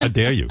How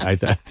dare you?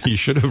 You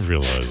should have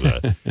realized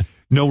that.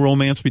 No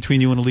romance between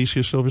you and Alicia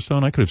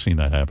Silverstone? I could have seen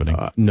that happening.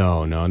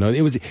 No.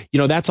 It was,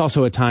 that's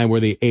also a time where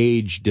the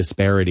age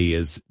disparity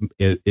is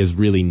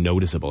really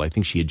noticeable. I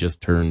think she had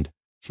just turned,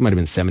 she might have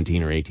been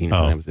 17 or 18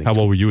 or something. How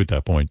old were you at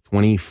that point?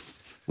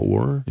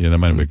 24. Yeah, that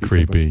might have been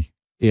creepy.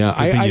 Yeah,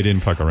 I think you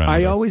didn't fuck around.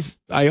 I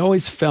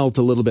always felt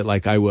a little bit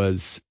like I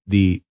was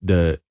the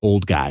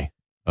old guy.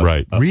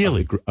 Right.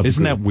 Really?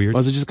 Isn't that weird? I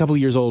was just a couple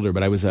of years older,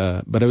 but I was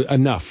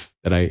enough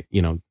that I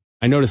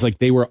noticed like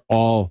they were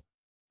all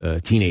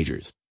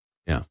teenagers.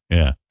 Yeah.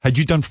 Yeah. Had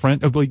you done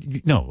Friends?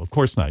 No, of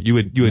course not. You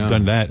had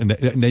done that, and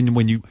then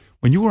when you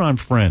were on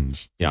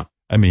Friends, yeah.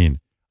 I mean,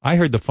 I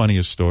heard the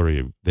funniest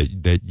story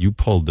that you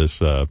pulled this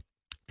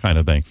kind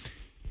of thing.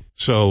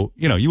 So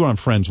you were on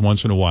Friends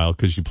once in a while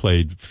because you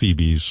played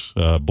Phoebe's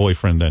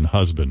boyfriend and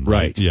husband,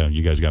 right? Yeah,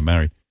 you guys got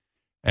married,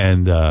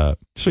 and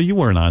so you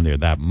weren't on there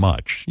that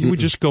much. You would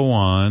just go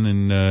on,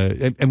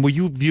 and were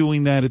you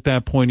viewing that at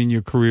that point in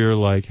your career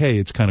like, hey,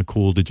 it's kind of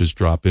cool to just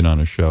drop in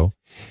on a show?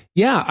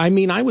 Yeah, I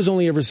mean, I was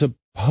only ever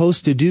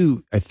supposed to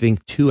do, I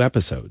think, 2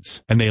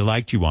 episodes, and they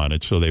liked you on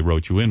it, so they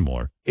wrote you in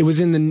more. It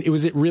was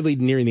really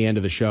nearing the end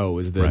of the show.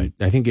 Right.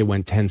 I think it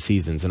went 10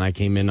 seasons, and I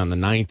came in on the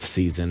 9th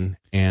season,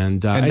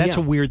 and that's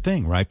a weird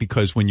thing, right?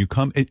 Because when you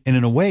come, and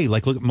in a way,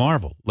 like look at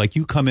Marvel, like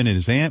you come in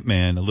as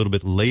Ant-Man a little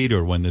bit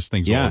later when this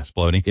thing's all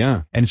exploding,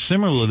 and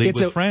similarly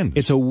with Friends,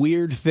 it's a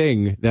weird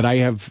thing that I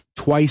have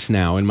twice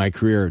now in my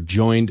career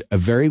joined a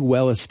very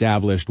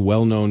well-established,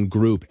 well-known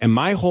group, and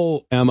my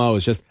whole MO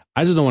is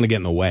I just don't want to get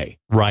in the way,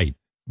 right?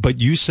 But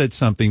you said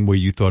something where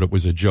you thought it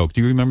was a joke. Do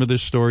you remember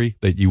this story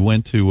that you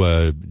went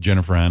to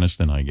Jennifer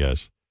Aniston, I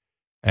guess?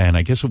 And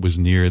I guess it was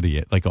near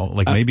the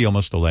maybe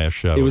almost the last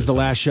show. It was the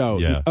last show.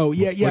 Yeah. Oh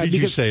yeah. What did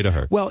you say to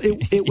her? Well,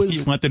 it was.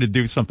 You wanted to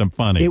do something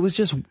funny. It was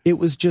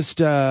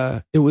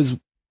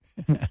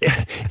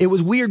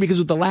weird because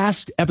with the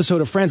last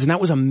episode of Friends, and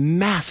that was a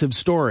massive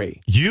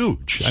story.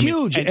 Huge.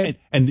 Huge. I mean,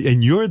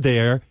 and you're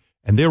there.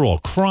 And they're all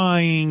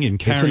crying and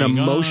carrying on. It's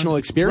an emotional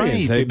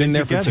experience. Right. They've been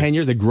there for 10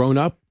 years. They've grown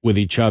up with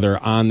each other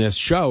on this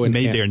show. And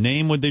made their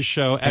name with this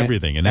show,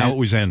 everything. And now it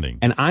was ending.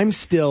 And I'm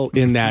still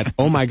in that,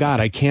 oh my God,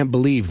 I can't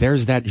believe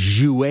there's that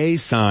Jouet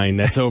sign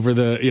that's over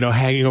the,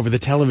 hanging over the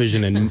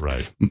television in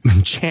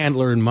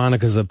Chandler and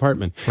Monica's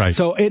apartment. Right.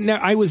 So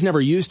I was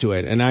never used to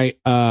it.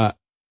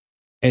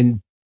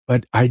 And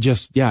but I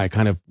just, I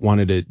kind of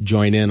wanted to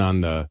join in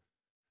on the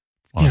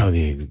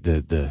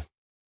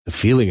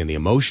feeling and the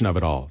emotion of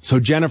it all. So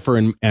Jennifer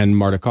and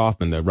Marta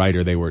Kaufman, the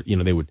writer, they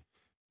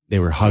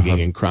were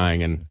hugging and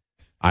crying, and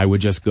I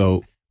would just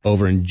go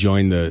over and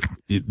join the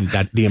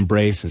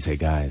embrace and say,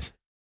 guys,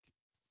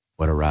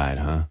 what a ride,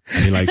 huh? I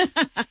mean, I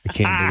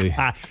can't believe.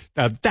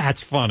 Now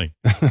that's funny.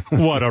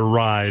 What a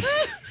ride.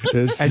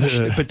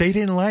 But they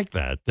didn't like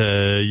that.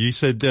 You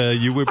said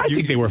you were. I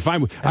think they were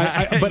fine with.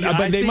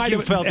 But they might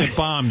have felt it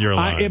bombed your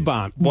line. It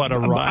bombed. What a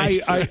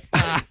ride.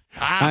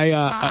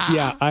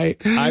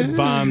 I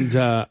bombed.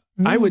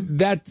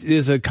 That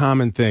is a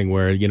common thing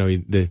where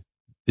the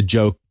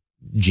joke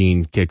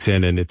gene kicks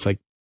in, and it's like,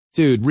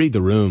 dude, read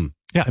the room.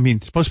 Yeah, I mean,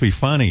 it's supposed to be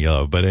funny,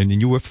 and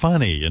you were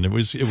funny, and it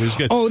was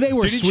good. Oh, they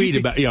were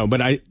sweet but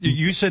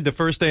you said the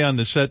first day on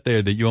the set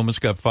there that you almost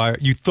got fired.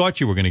 You thought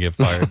you were going to get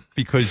fired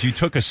because you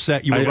took a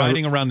set. You were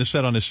riding around the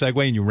set on a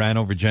Segway, and you ran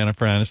over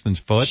Jennifer Aniston's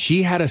foot.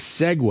 She had a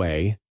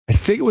Segway. I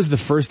think it was the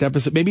first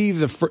episode, maybe it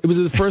was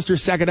the first or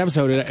second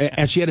episode,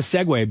 and she had a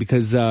Segway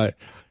because I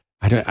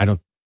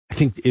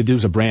think it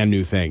was a brand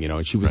new thing,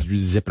 and she was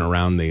zipping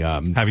around the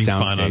having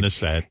sound fun stage. on the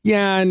set.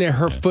 Yeah, and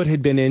her foot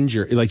had been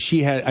injured. Like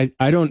she had,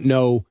 I don't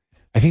know.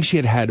 I think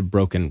she had a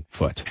broken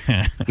foot.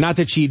 Not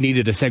that she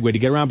needed a Segway to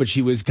get around, but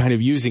she was kind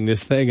of using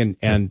this thing,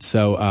 and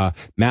so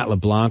Matt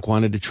LeBlanc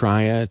wanted to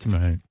try it,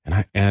 right?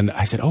 And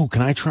I said, "Oh,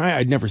 can I try?"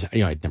 I'd never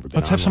been.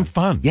 Let's have some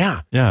fun.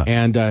 Yeah.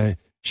 And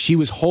she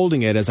was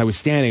holding it as I was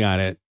standing on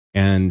it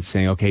and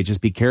saying, "Okay, just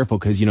be careful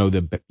because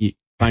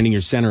finding your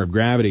center of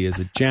gravity is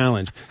a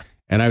challenge."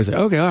 And I was like,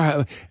 okay, all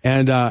right.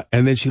 And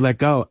then she let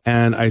go,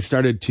 and I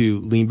started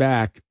to lean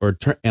back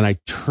and I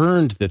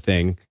turned the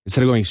thing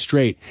instead of going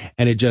straight,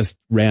 and it just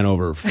ran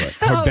over her foot.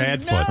 Her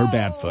bad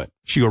foot.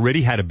 She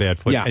already had a bad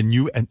foot. Yeah. And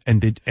you,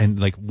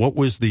 and what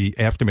was the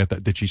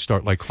aftermath? Did she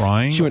start like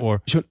crying? She went,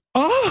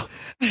 oh!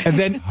 And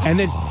then,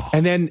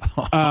 and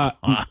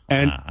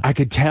I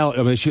could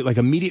tell, she like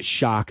immediate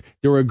shock.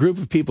 There were a group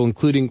of people,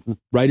 including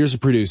writers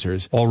and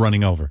producers, all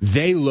running over.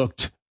 They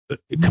looked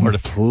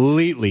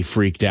completely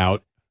freaked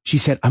out. She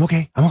said, "I'm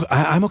okay.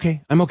 I'm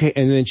okay.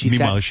 And then she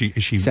meanwhile,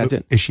 sat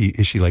down. Is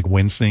she like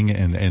wincing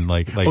and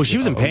like? Oh, she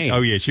was in pain.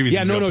 Oh yeah, she was.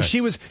 Yeah, no, she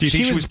was. Do you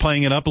think she was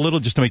playing it up a little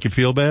just to make you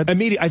feel bad?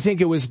 Immediately, I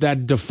think it was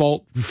that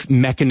default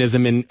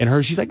mechanism in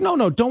her. She's like,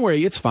 no, don't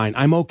worry, it's fine.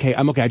 I'm okay.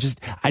 I just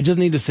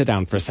need to sit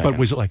down for a second. But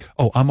was it like,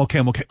 oh, I'm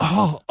okay.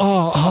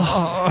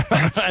 Oh,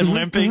 and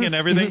limping and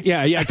everything?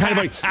 Yeah, kind of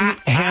like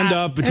hand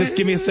up. Just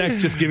give me a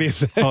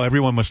sec. Oh,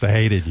 everyone must have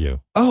hated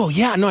you. Oh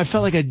yeah, no, I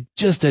felt like a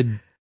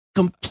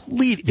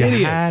complete you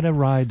idiot. You had to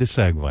ride the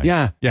Segway.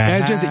 Yeah. You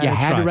had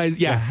to ride.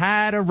 Yeah. You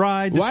had to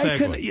ride the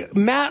Segway.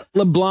 Matt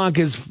LeBlanc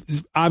is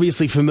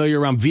obviously familiar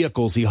around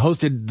vehicles. He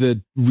hosted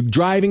the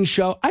driving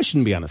show. I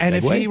shouldn't be on a Segway. And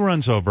if he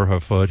runs over her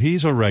foot,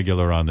 he's a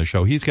regular on the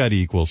show. He's got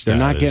equal status.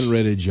 They're not getting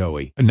rid of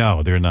Joey.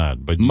 No, they're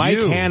not. But Mike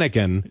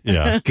Hannigan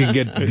can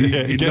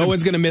get no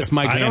one's going to miss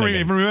Mike Hannigan. I don't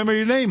even remember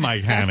your name,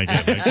 Mike Hannigan.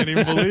 I can't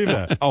even believe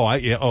that.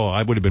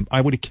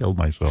 I would have killed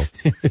myself.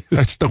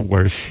 That's the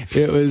worst.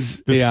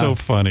 It's so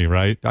funny,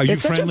 right? Are you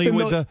friendly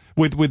with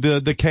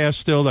the cast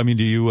still? I mean,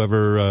 do you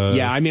ever?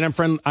 Yeah, I mean, I'm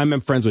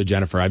friends with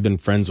Jennifer. I've been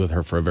friends with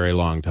her for a very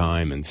long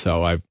time, and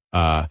so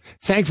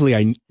thankfully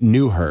I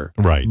knew her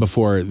right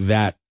before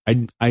that.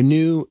 I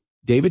knew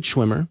David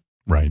Schwimmer,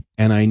 right,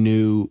 and I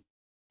knew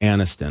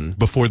Aniston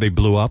before they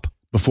blew up.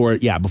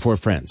 Before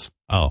Friends.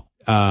 Oh,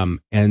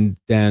 and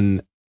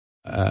then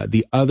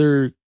the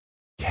other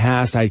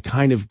cast I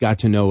kind of got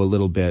to know a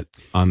little bit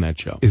on that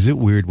show. Is it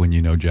weird when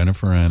you know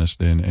Jennifer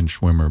Aniston and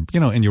Schwimmer,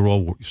 and you're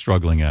all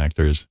struggling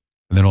actors,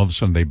 and then all of a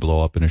sudden they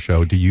blow up in a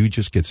show? Do you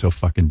just get so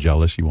fucking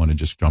jealous you want to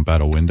just jump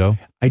out a window?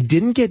 I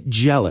didn't get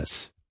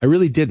jealous. I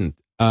really didn't.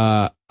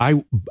 I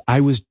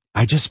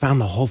just found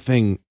the whole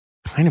thing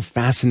kind of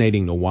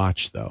fascinating to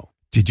watch, though.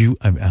 Did you?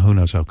 Who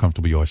knows how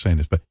comfortable you are saying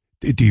this, but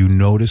do you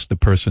notice the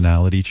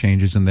personality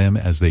changes in them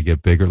as they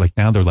get bigger? Like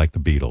now they're like the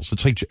Beatles.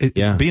 It's like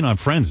being on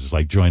Friends is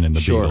like joining the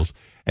Beatles.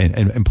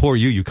 And poor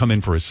you come in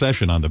for a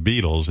session on the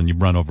Beatles and you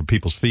run over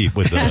people's feet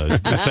with the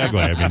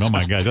Segway. I mean, oh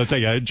my God. They'll tell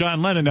you,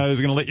 John Lennon is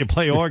going to let you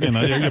play organ.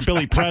 You're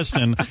Billy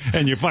Preston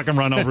and you fucking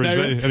run over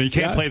his, and he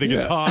can't play the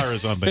guitar or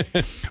something.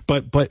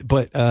 But,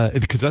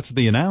 because that's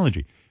the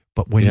analogy.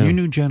 But when you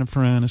knew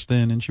Jennifer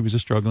Aniston and she was a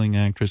struggling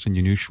actress and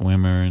you knew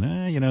Schwimmer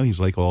and, he's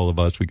like all of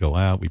us. We go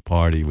out, we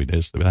party, we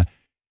this, that.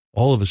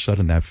 All of a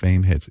sudden that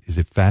fame hits. Is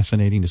it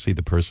fascinating to see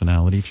the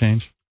personality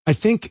change? I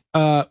think,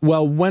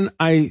 when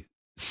I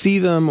see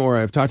them or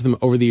I've talked to them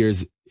over the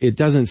years, they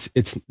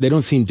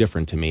don't seem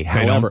different to me.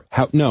 However,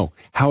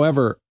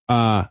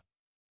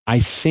 I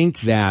think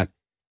that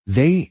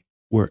they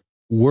were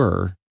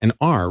and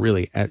are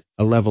really at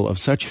a level of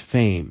such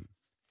fame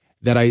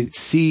that I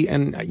see,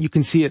 and you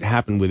can see it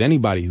happen with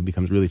anybody who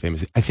becomes really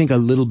famous. I think a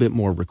little bit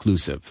more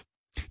reclusive.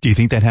 Do you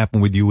think that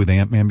happened with you with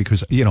Ant-Man?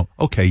 Because,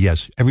 okay,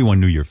 yes, everyone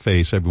knew your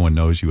face. Everyone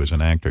knows you as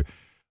an actor.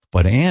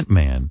 But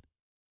Ant-Man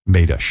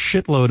made a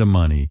shitload of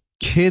money.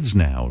 Kids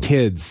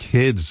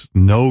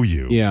know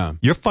you. Yeah.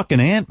 You're fucking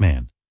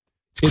Ant-Man.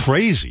 It's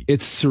crazy.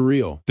 It's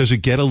surreal. Does it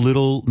get a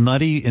little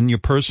nutty in your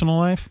personal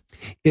life?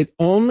 It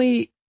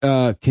only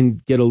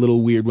can get a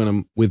little weird when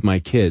I'm with my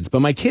kids.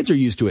 But my kids are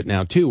used to it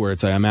now, too, where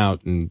it's like I'm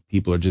out and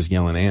people are just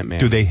yelling Ant-Man.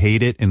 Do they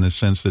hate it in the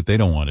sense that they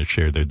don't want to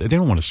share they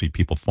don't want to see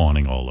people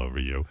fawning all over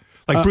you?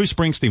 Like Bruce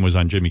Springsteen was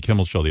on Jimmy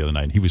Kimmel's show the other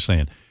night, and he was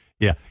saying,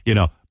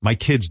 my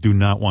kids do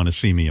not want to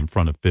see me in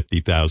front of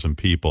 50,000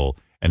 people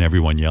and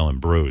everyone yelling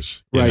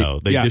Bruce. They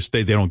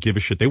don't give a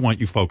shit. They want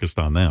you focused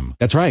on them.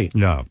 That's right.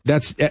 No.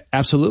 That's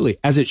absolutely,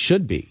 as it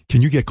should be.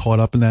 Can you get caught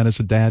up in that as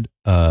a dad?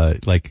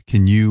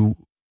 Can you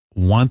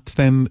want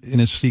them in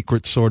a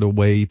secret sort of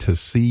way to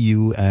see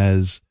you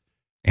as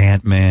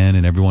Ant-Man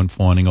and everyone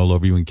fawning all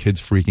over you and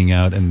kids freaking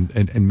out?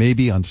 And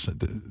maybe on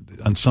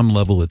some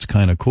level it's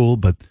kind of cool,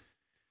 but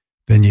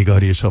then you go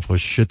to yourself, well,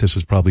 shit, this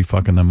is probably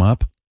fucking them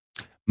up.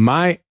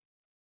 My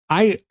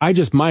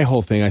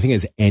whole thing, I think,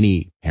 as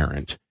any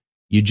parent,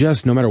 you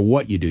just, no matter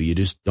what you do, you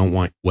just don't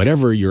want,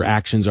 whatever your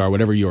actions are,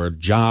 whatever your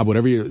job,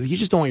 you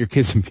just don't want your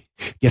kids to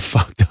get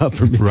fucked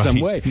up in some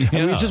way. Yeah.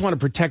 And we just want to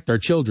protect our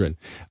children.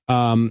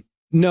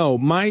 No,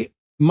 my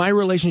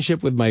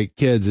relationship with my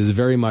kids is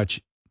very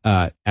much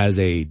as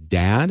a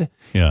dad.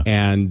 Yeah.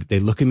 And they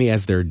look at me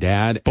as their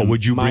dad. But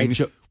would you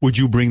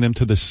bring them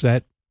to the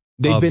set?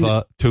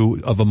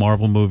 Of a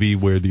Marvel movie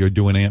where you're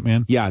doing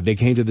Ant-Man? Yeah, they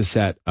came to the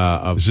set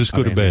of. Is this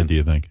good or bad, do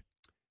you think?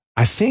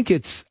 I think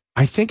it's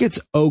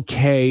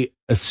okay,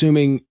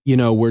 assuming,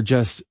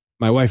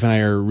 my wife and I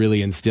are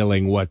really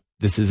instilling what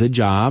this is a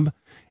job,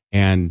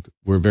 and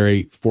we're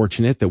very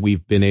fortunate that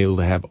we've been able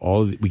to have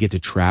we get to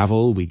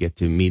travel, we get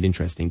to meet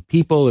interesting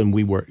people, and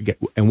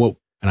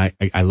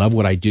I love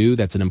what I do.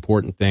 That's an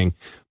important thing.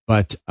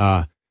 But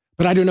I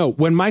don't know.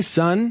 When my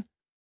son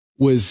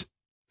was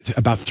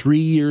about 3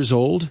 years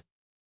old,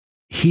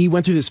 he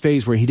went through this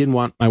phase where he didn't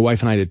want my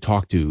wife and I to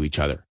talk to each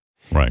other.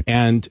 Right.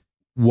 And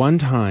one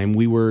time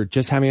we were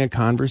just having a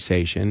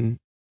conversation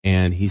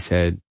and he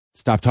said,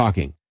 "Stop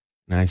talking."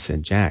 And I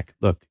said, "Jack,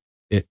 look,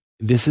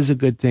 this is a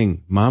good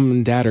thing. Mom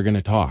and Dad are going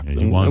to talk.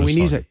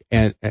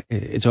 And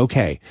it's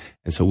okay."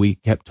 And so we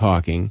kept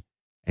talking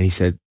and he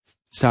said,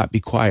 "Stop,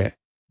 be quiet.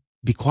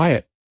 Be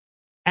quiet.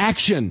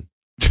 Action."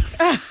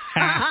 and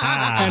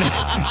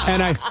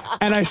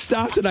I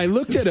stopped and I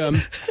looked at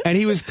him and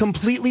he was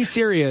completely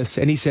serious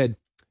and he said,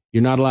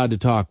 "You're not allowed to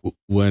talk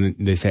when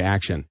they say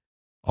action."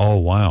 Oh,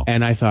 wow.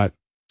 And I thought,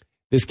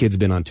 this kid's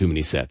been on too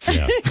many sets.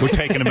 Yeah. We're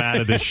taking him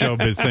out of this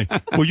showbiz thing.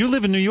 Well, you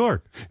live in New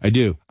York. I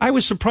do. I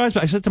was surprised.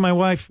 I said to my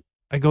wife,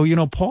 I go,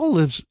 Paul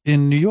lives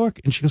in New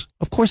York. And she goes,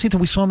 of course,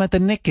 we saw him at the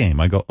Knicks game.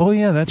 I go, oh,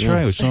 yeah, that's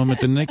right. We saw him at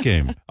the Knicks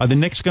game. Are the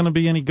Knicks going to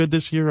be any good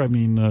this year? I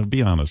mean,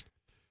 be honest.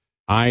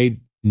 I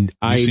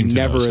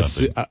never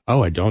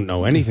I don't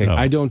know anything. No.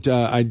 I don't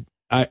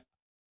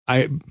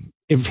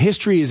if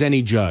history is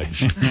any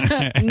judge.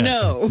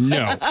 No.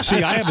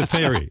 See, I have a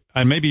theory.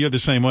 Maybe you're the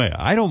same way.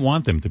 I don't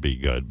want them to be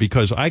good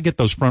because I get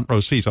those front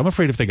row seats. I'm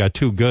afraid if they got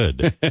too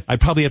good,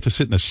 I'd probably have to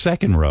sit in the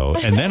second row,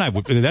 and then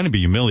I'd be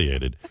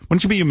humiliated.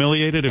 Wouldn't you be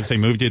humiliated if they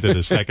moved you to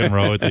the second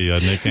row at the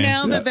Knicks game?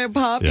 Now that they're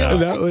popular.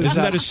 Yeah. Isn't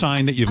that a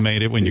sign that you've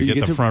made it when you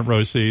get the front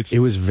row seats? It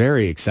was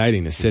very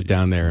exciting to sit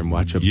down there and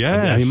watch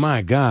Yes. I mean,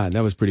 my God,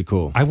 that was pretty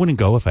cool. I wouldn't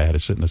go if I had to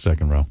sit in the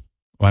second row.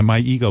 My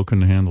ego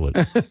couldn't handle it.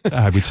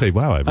 I would say,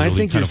 wow, I've really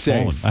think kind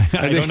you're of fallen.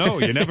 I don't know.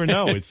 You never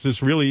know. It's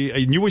just really,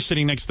 and you were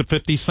sitting next to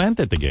 50 Cent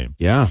at the game.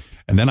 Yeah.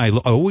 And then I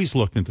always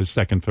looked into the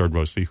second, third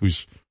row, see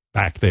who's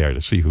back there,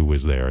 to see who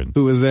was there. And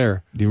who was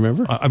there? Do you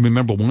remember? I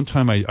remember one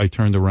time I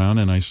turned around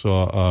and I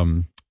saw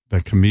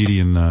that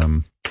comedian,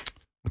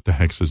 what the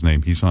heck's his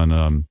name? He's on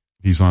the...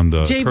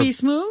 JB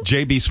Smoove?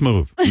 JB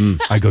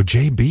Smoove. I go,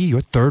 JB,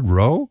 you're third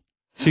row?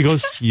 He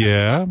goes,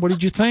 yeah. What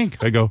did you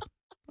think? I go,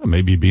 well,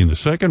 maybe be in the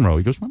second row.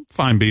 He goes, I'm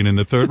fine being in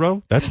the third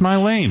row. That's my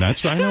lane. I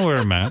know where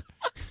I'm at.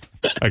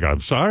 I go, I'm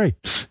sorry.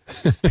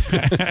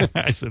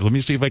 I said, let me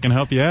see if I can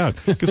help you out.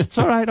 Because it's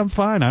all right. I'm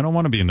fine. I don't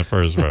want to be in the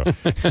first row.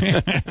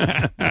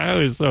 That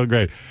was so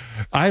great.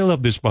 I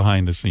love this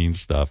behind the scenes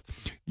stuff.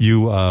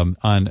 You,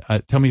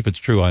 tell me if it's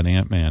true on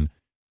Ant-Man,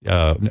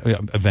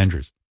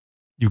 Avengers.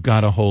 You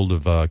got a hold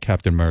of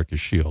Captain America's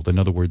shield. In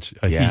other words,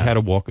 he had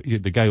to walk, the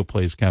guy who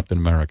plays Captain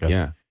America.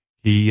 Yeah.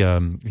 He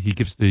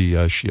gives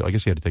the shield. I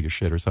guess he had to take a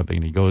shit or something,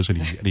 and he goes and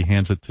he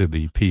hands it to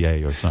the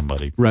PA or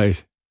somebody.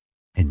 Right.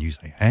 And you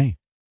say, "Hey,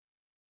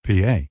 PA,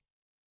 give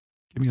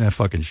me that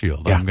fucking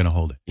shield. Yeah. I'm going to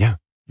hold it." Yeah.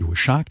 You were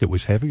shocked. It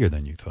was heavier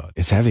than you thought.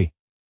 It's heavy.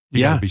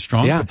 You got to be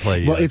strong to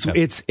play. Well,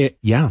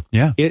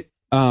 yeah. It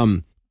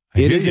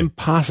is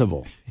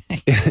impossible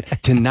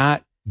to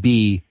not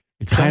be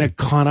kind of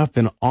caught up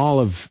in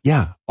all of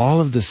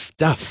the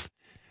stuff.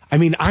 I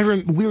mean,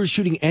 we were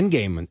shooting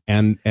Endgame,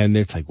 and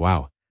it's like,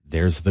 wow.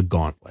 There's the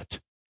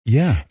gauntlet.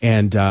 Yeah.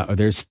 And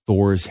there's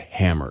Thor's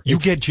hammer. You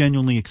get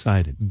genuinely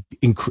excited.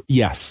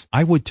 Yes.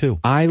 I would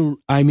too. I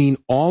mean,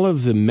 all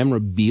of the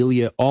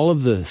memorabilia, all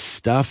of this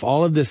stuff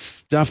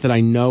that I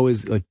know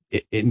is like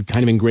kind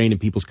of ingrained in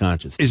people's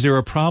consciousness. Is there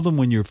a problem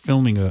when you're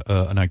filming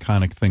an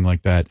iconic thing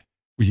like that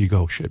where you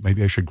go, shit,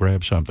 maybe I should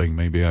grab something.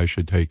 Maybe I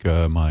should take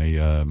my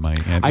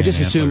Ant-Man I just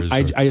assume,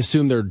 I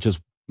assume they're just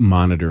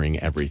monitoring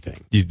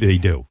everything. They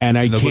do. And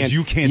I can't,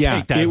 you can't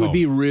take that it home. would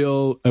be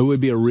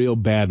a real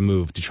bad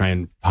move to try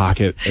and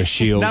pocket a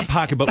shield. Not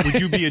pocket, but would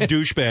you be a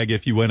douchebag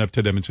if you went up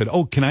to them and said,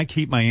 "Oh, can I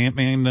keep my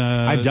Ant-Man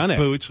I've done it.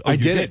 boots?" Oh, I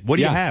did it. What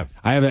do you have?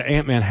 I have an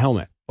Ant-Man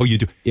helmet. Oh, you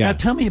do? Yeah. Now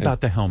tell me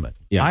about the helmet.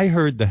 Yeah. I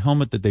heard the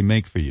helmet that they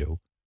make for you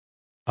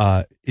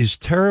is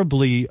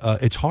terribly,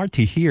 it's hard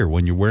to hear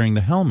when you're wearing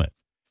the helmet.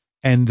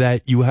 And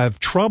that you have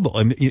trouble.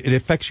 I mean, it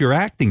affects your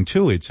acting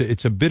too.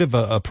 It's a bit of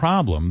a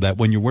problem that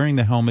when you're wearing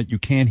the helmet, you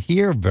can't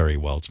hear very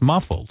well. It's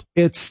muffled.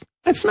 It's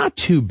not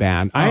too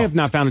bad. I have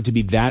not found it to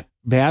be that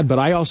bad, but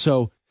I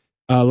also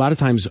a lot of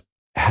times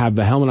have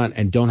the helmet on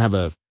and don't have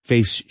a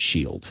face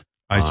shield.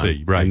 I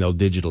see, right? And they'll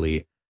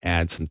digitally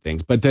add some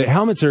things. But the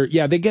helmets are,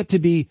 they get to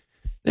be.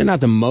 They're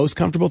not the most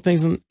comfortable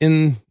things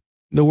in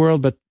the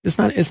world, but it's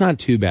not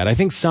too bad. I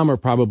think some are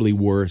probably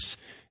worse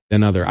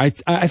than other. I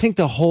think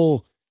the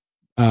whole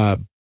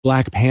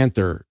Black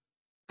Panther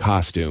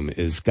costume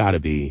is got to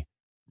be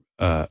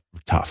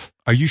tough.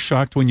 Are you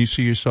shocked when you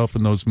see yourself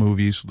in those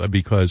movies?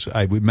 Because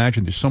I would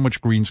imagine there's so much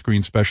green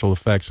screen special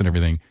effects and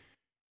everything.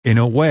 In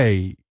a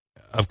way,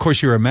 of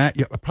course, you're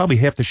probably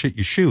half the shit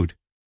you shoot,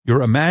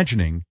 you're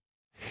imagining.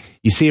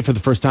 You see it for the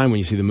first time when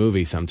you see the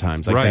movie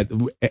sometimes. Like right.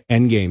 That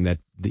Endgame,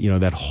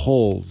 that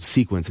whole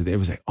sequence, it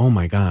was like, oh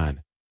my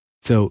God.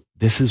 So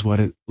this is what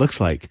it looks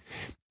like.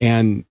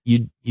 And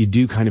you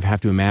do kind of have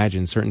to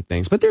imagine certain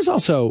things, but there's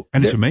also,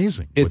 and it's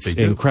amazing. It's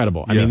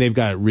incredible. I mean, they've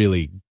got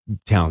really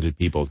talented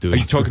people doing. Are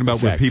you talking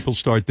about when people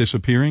start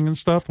disappearing and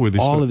stuff?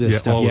 All of this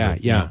stuff.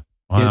 Yeah.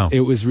 Wow.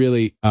 It was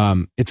really,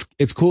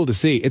 it's cool to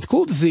see. It's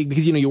cool to see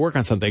because, you work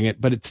on something,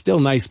 but it's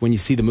still nice when you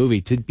see the movie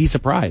to be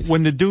surprised.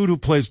 When the dude who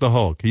plays the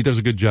Hulk, he does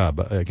a good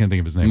job. I can't think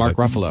of his name. Mark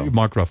Ruffalo.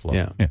 Mark Ruffalo.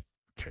 Yeah. Who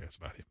cares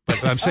about him?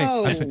 But I'm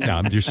saying, no,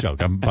 I'm just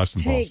joking. I'm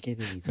busting balls. Take it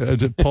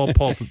easy.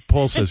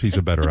 Paul says he's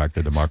a better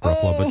actor than Mark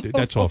Ruffalo, but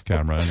that's off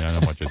camera. I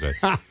don't want you to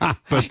say.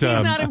 But he's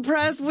not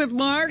impressed with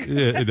Mark.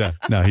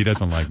 No, he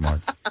doesn't like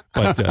Mark.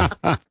 But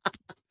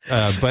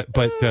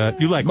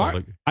you like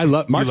Mark. I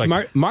love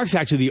Mark. Mark's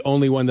actually the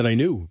only one that I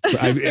knew.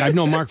 I've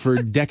known Mark for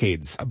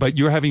decades. But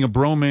you're having a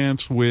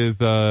bromance with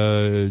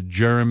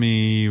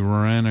Jeremy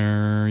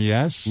Renner,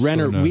 yes?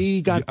 Renner, no?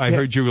 we got. I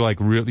heard you were like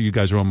really. You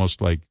guys were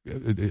almost like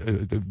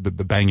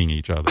banging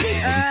each other.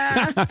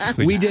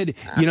 We did.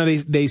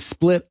 They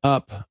split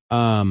up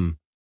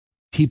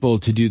people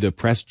to do the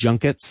press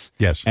junkets.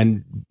 Yes.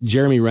 And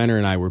Jeremy Renner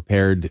and I were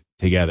paired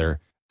together.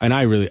 and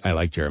I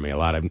like Jeremy a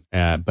lot.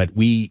 But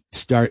one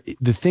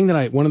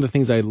of the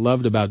things I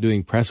loved about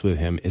doing press with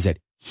him is that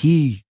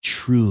he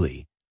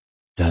truly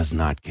does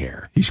not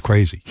care. He's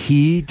crazy.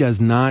 He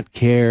does not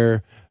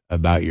care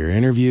about your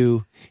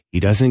interview. He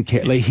doesn't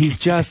care. Like, he's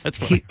just,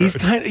 he's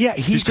kind of,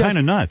 he's kind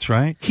of nuts,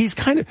 right? He's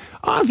kind of,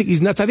 I don't think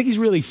he's nuts. I think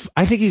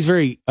he's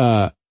very,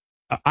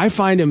 I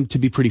find him to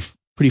be pretty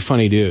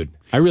funny dude.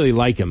 I really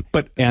like him.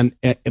 But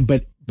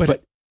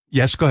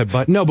yes, go ahead.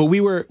 But no, but we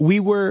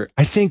were,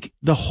 I think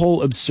the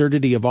whole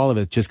absurdity of all of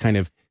it just kind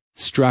of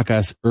struck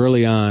us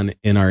early on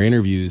in our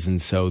interviews. And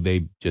so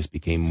they just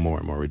became more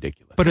and more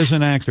ridiculous. But as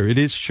an actor, it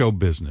is show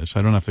business.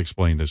 I don't have to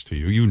explain this to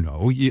you. You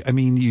know,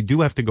 you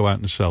do have to go out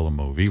and sell a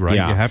movie, right?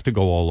 Yeah. You have to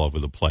go all over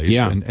the place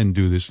and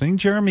do this thing.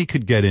 Jeremy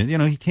could get in. You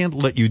know, he can't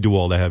let you do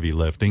all the heavy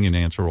lifting and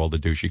answer all the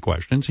douchey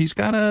questions. He's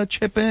got to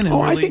chip in. And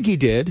I think he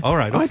did. All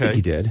right, okay. I think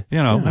he did.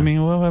 You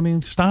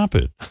know, stop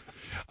it.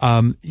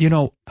 You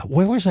know,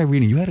 where was I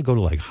reading? You had to go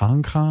to like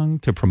Hong Kong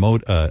to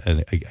promote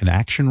an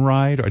action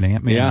ride or an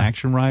Ant-Man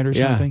action ride or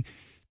something.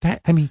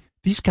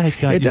 These guys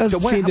got. It does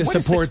seem to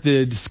support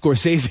the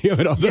Scorsese of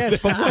it all.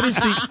 Yes, but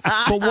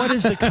what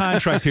is the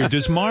contract here?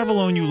 Does Marvel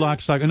own you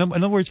lock, stock? In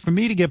other words, for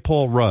me to get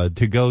Paul Rudd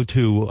to go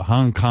to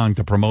Hong Kong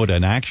to promote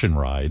an action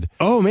ride,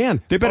 oh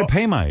man, they better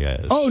pay my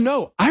ass. Oh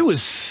no, I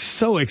was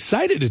so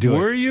excited to do it.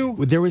 Were you?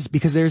 There was,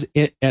 because there's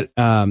at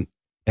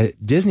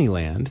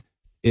Disneyland.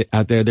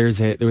 Out there,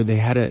 they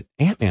had an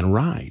Ant-Man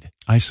ride.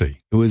 I see.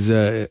 It was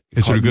is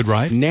it a good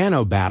ride?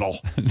 Nano Battle.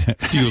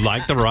 Do you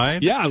like the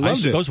ride? Yeah, I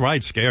loved it. Those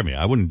rides scare me.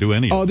 I wouldn't do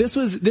any of them. Oh, this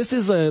is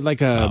it's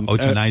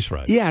a nice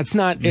ride. Yeah, it's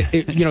not.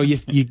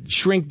 You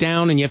shrink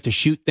down and you have to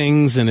shoot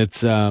things, and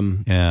it's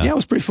it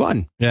was pretty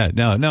fun. Yeah,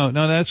 no,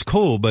 that's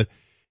cool, but.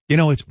 You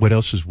know, what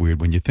else is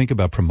weird? When you think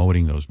about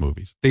promoting those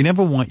movies, they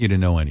never want you to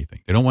know anything.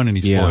 They don't want any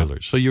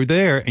spoilers. So you're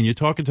there and you're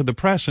talking to the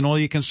press and all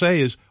you can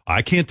say is,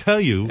 I can't tell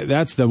you.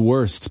 That's the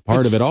worst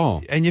part of it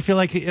all. And you feel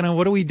like,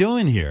 what are we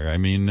doing here? I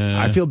mean,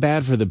 I feel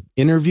bad for the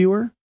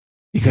interviewer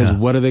because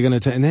what are they going to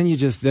tell? And then it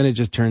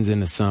just turns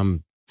into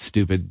some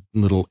stupid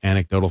little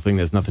anecdotal thing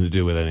that has nothing to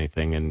do with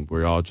anything. And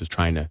we're all just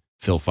trying to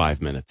fill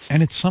 5 minutes.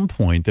 And at some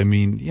point,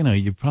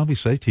 you probably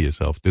say to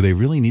yourself, do they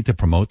really need to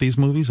promote these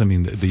movies? I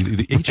mean,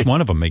 each one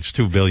of them makes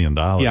 $2 billion.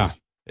 Yeah.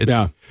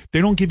 They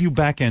don't give you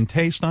back-end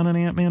taste on an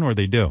Ant-Man, or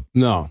they do?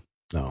 No.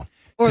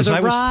 Or the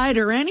ride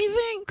or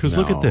anything? Because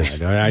look at this.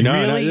 I know.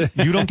 Really?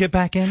 You don't get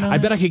back in on I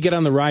bet I could get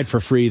on the ride for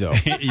free, though.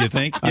 You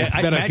think? Yeah,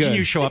 I imagine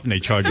you show up and they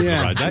charge you for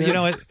the ride. You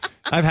know what?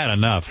 I've had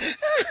enough.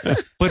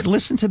 But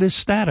listen to this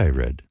stat I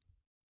read.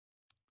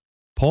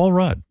 Paul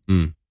Rudd.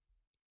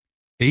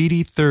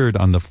 83rd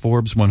on the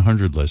Forbes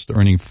 100 list,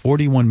 earning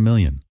 $41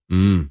 million.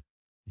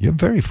 You're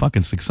very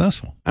fucking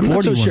successful. I'm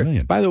not so sure.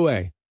 Million. By the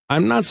way,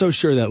 I'm not so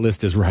sure that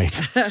list is right.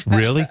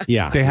 Really?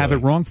 Yeah. They have it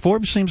wrong?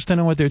 Forbes seems to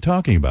know what they're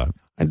talking about.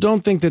 I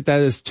don't think that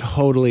is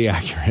totally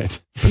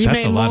accurate. You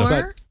made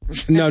more?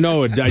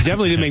 No, I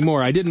definitely didn't make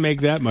more. I didn't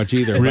make that much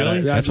either.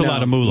 Really? That's a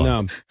lot of moolah.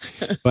 No.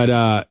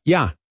 But,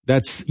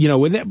 that's,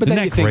 with that. But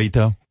isn't that great,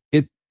 though?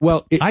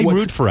 I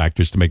root for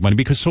actors to make money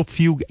because so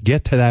few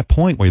get to that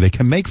point where they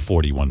can make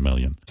 $41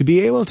 million. To be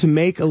able to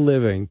make a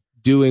living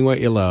doing what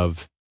you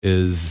love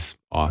is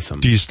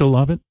awesome. Do you still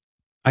love it?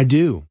 I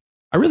do.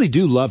 I really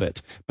do love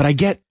it. But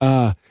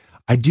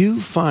I do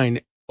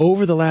find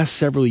over the last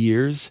several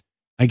years,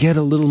 I get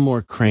a little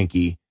more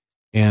cranky,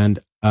 and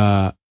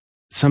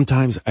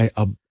sometimes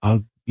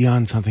I'll be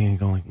on something and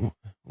go like,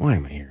 why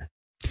am I here?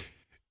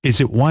 Is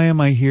it why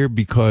am I here?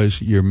 Because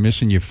you're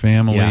missing your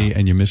family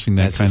and you're missing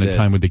that kind of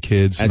time with the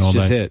kids and all that?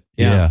 That's just it.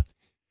 Yeah.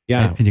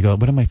 And you go,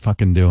 what am I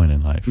fucking doing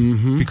in life?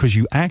 Mm-hmm. Because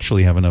you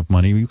actually have enough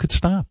money, you could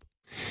stop.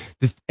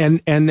 And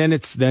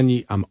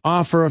then I'm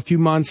off for a few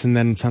months, and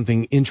then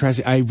something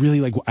interesting.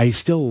 I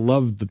still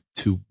love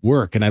to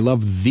work, and I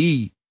love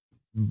the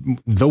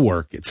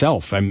work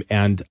itself.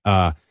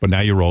 But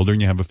now you're older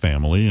and you have a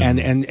family, and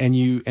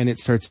it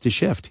starts to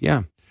shift.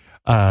 Yeah.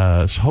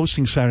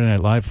 Hosting Saturday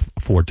Night Live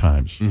 4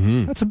 times.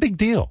 Mm-hmm. That's a big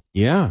deal.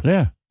 Yeah.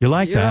 You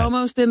like You're that.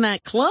 almost in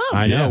that club.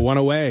 I know. One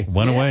away.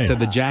 To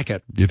the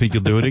jacket. You think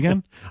you'll do it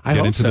again? I hope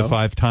so. Get into the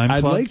 5-time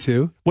club? I'd like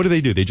to. What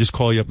do? They just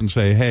call you up and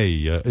say, hey,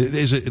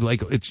 is it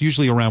like, it's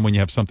usually around when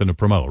you have something to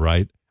promote,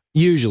 right?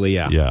 Usually,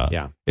 yeah.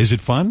 Yeah. Is it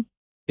fun?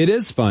 It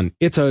is fun.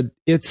 It's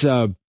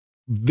a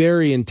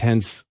very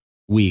intense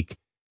week.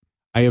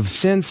 I have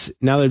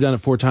now that I've done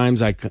it 4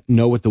 times, I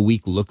know what the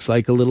week looks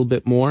like a little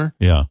bit more.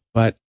 Yeah.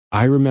 But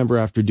I remember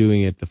after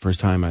doing it the first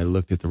time, I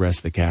looked at the rest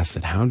of the cast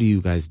and said, how do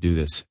you guys do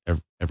this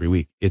every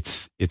week?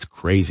 It's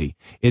crazy.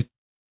 It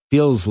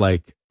feels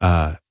like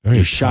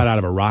you're shot out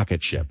of a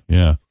rocket ship.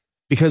 Yeah.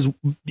 Because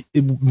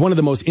one of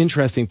the most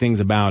interesting things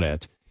about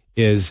it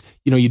is,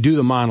 you do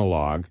the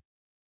monologue,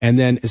 and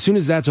then as soon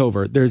as that's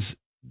over,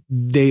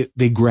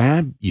 they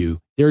grab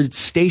you. There are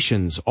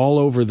stations all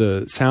over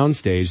the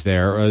soundstage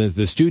there, or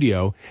the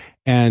studio,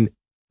 and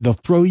they'll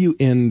throw you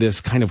in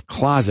this kind of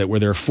closet where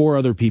there are 4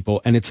 other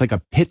people, and it's like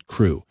a pit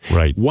crew.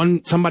 Right.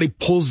 Somebody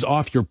pulls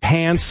off your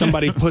pants,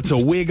 somebody puts a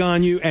wig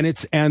on you, and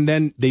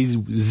then they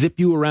zip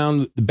you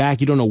around the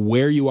back. You don't know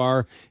where you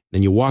are.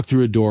 then you walk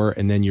through a door,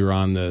 and then you're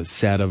on the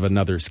set of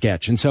another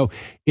sketch. And so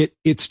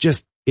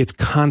it's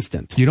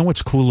constant. You know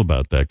what's cool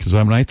about that? Because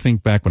when I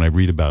think back, when I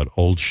read about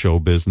old show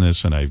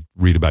business, and I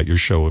read about your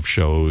show of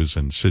shows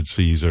and Sid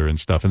Caesar and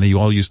stuff, and they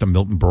all used to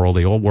Milton Berle,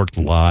 they all worked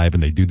live,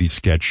 and they do these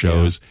sketch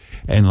shows,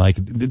 and like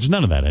there's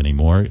none of that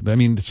anymore. I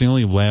mean, it's the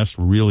only last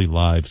really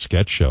live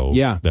sketch show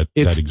that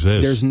exists.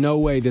 There's no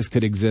way this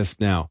could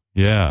exist now.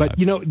 Yeah, but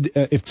you know,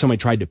 if somebody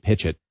tried to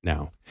pitch it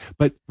now,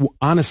 but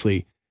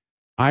honestly,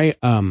 I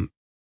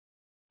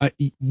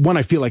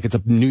feel like it's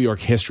a New York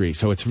history,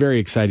 so it's very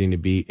exciting to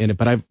be in it.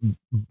 But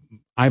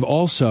I've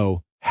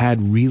also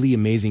had really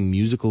amazing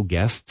musical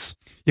guests.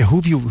 Yeah,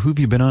 who've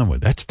you been on with?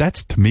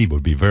 That's to me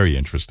would be very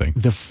interesting.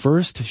 The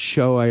first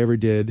show I ever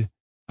did,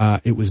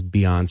 it was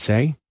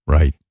Beyonce.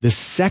 Right. The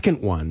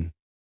second one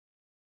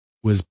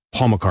was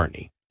Paul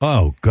McCartney.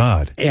 Oh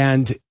God!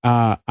 And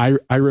I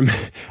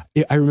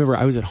remember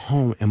I was at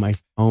home and my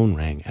phone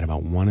rang at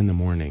about 1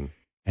 a.m,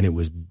 and it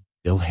was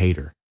Bill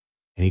Hader,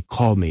 and he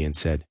called me and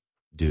said,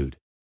 "Dude,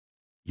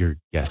 your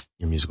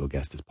musical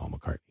guest is Paul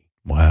McCartney."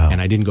 Wow. And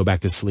I didn't go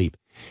back to sleep.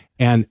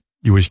 And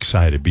you were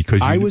excited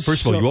because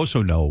first of all, you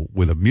also know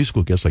with a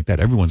musical guest like that,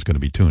 everyone's going to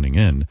be tuning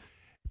in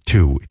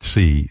to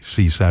see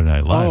Saturday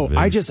Night Live. Oh,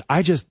 I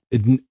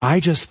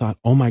just thought,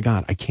 oh my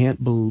God, I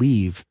can't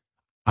believe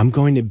I'm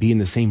going to be in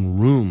the same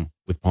room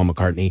with Paul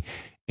McCartney.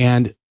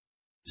 And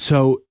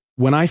so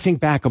when I think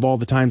back of all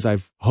the times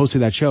I've hosted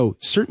that show,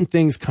 certain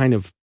things kind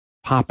of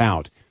pop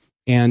out.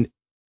 And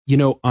you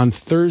know, on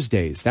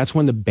Thursdays, that's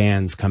when the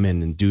bands come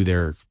in and do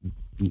their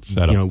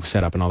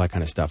setup and all that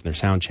kind of stuff and their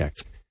sound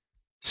checks.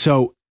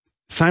 So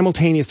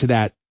simultaneous to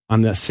that,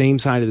 on the same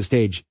side of the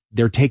stage,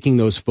 they're taking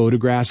those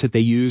photographs that they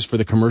use for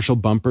the commercial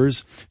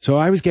bumpers. So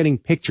I was getting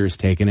pictures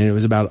taken, and it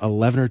was about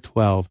 11 or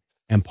 12,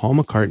 and Paul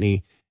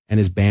McCartney and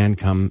his band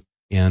come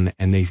in,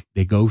 and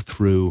they go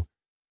through,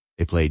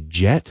 they played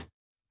Jet.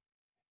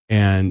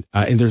 And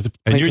there's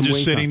and you're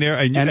just sitting there,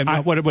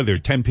 and what are there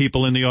 10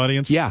 people in the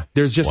audience? Yeah,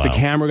 there's just the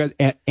camera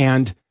guys,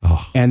 and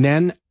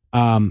then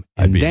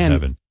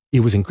heaven. It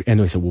was, and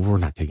they said, well, we're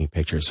not taking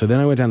pictures. So then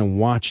I went down and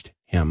watched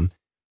him,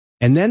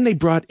 and then they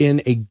brought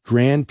in a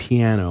grand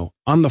piano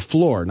on the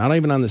floor, not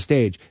even on the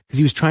stage, because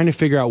he was trying to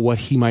figure out what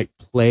he might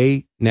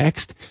play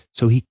next.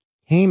 So he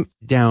came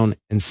down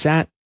and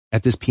sat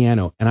at this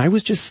piano, and I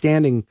was just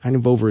standing kind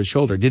of over his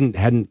shoulder.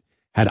 Hadn't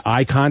had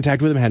eye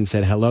contact with him, hadn't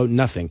said hello,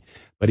 nothing.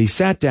 But he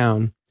sat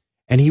down,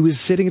 and he was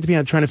sitting at the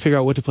piano trying to figure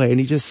out what to play, and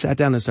he just sat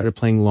down and started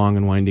playing Long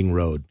and Winding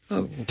Road.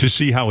 Oh. To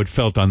see how it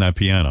felt on that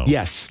piano.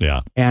 Yes.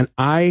 Yeah. And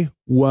I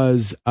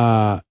was,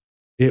 I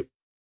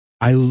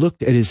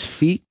looked at his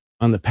feet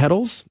on the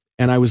pedals,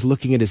 and I was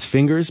looking at his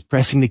fingers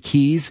pressing the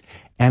keys,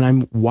 and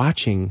I'm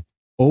watching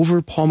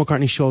over Paul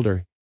McCartney's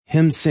shoulder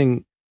him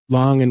sing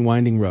Long and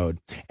Winding Road.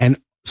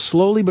 And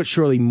slowly but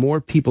surely,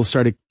 more people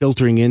started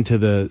filtering into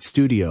the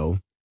studio.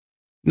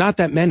 Not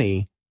that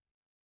many,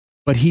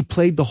 but he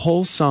played the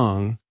whole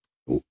song,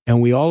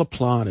 and we all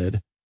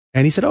applauded.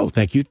 And he said, "Oh,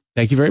 thank you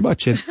very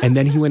much." And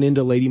then he went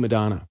into Lady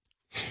Madonna,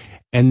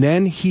 and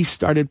then he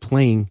started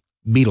playing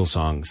Beatles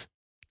songs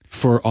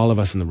for all of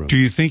us in the room. Do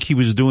you think he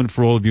was doing it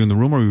for all of you in the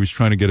room, or he was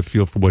trying to get a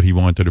feel for what he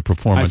wanted to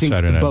perform on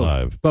Saturday Night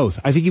Live? Both.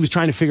 I think he was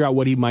trying to figure out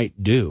what he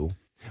might do.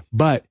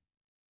 But,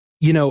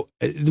 you know,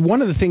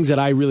 one of the things that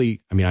I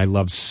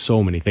love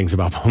so many things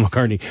about Paul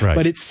McCartney, right.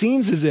 But it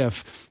seems as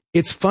if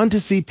it's fun to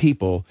see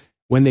people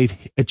when they've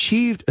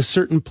achieved a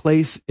certain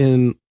place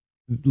in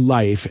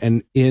life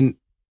and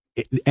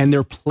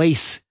their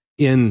place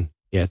in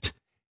it,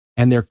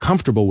 and they're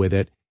comfortable with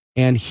it.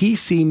 And he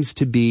seems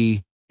to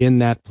be in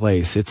that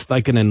place. It's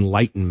like an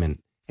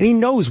enlightenment. And he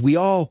knows we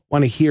all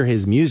want to hear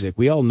his music.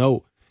 We all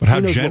know. But how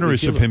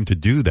generous of him to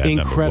do that.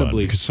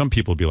 Incredibly. Because some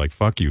people would be like,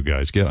 fuck you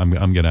guys. I'm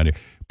getting out of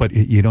here. But,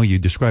 you know, you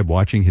describe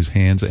watching his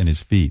hands and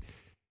his feet.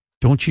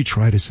 Don't you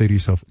try to say to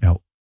yourself,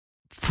 now,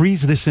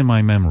 freeze this in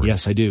my memory.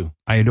 Yes, I do.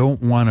 I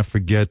don't want to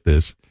forget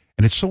this.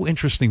 And it's so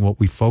interesting what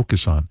we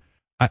focus on.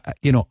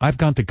 I've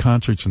gone to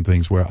concerts and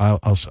things where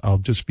I'll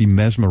just be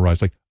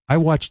mesmerized. Like, I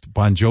watched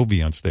Bon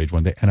Jovi on stage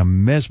one day, and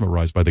I'm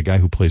mesmerized by the guy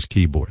who plays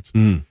keyboards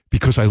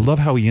because I love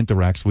how he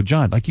interacts with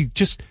John. Like, you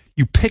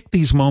pick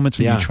these moments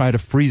and you try to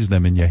freeze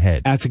them in your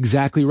head. That's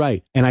exactly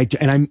right.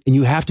 And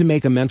you have to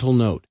make a mental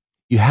note.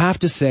 You have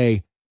to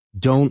say,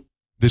 don't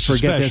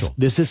forget this.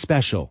 This is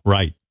special.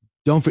 Right.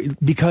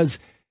 Because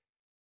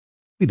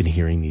we've been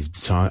hearing these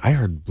songs. I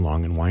heard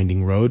Long and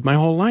Winding Road my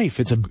whole life.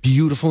 It's a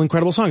beautiful,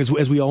 incredible song, as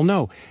we all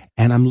know.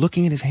 And I'm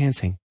looking at his hands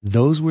saying,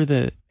 those were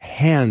the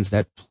hands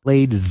that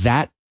played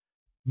that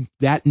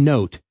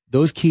note,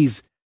 those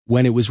keys,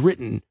 when it was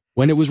written,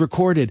 when it was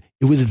recorded.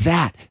 It was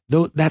that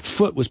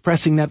foot was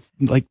pressing that,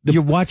 like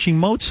you're watching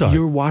Mozart.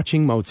 You're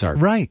watching Mozart.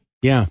 Right.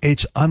 Yeah.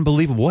 It's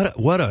unbelievable.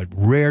 What a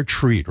rare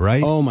treat,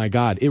 right? Oh my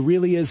God. It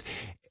really is.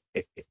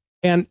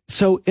 And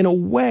so in a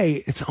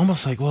way, it's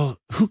almost like, well,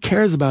 who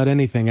cares about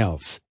anything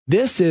else?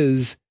 This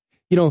is,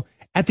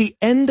 at the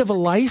end of a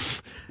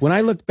life, when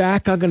I look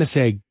back, I'm going to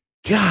say,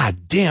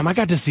 God damn, I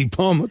got to see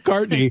Paul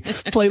McCartney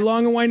play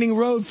Long and Winding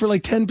Road for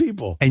like 10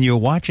 people. And you're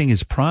watching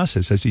his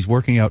process as he's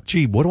working out.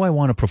 Gee, what do I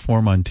want to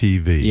perform on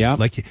TV? Yeah.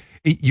 Like,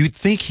 you'd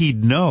think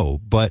he'd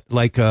know, but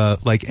like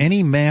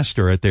any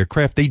master at their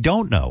craft, they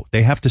don't know.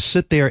 They have to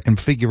sit there and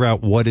figure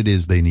out what it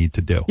is they need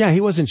to do. Yeah,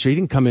 he wasn't sure. He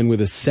didn't come in with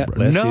a set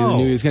list. No. He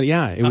knew he was gonna,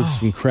 it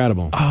was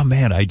incredible. Oh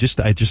man, I just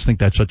think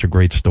that's such a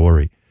great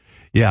story.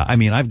 Yeah, I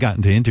mean, I've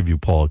gotten to interview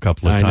Paul a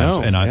couple of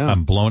times, and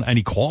I'm blown. And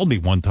he called me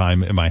one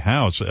time in my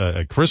house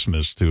at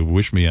Christmas to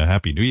wish me a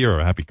Happy New Year or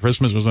a Happy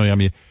Christmas or something. I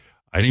mean,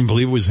 I didn't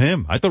believe it was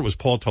him. I thought it was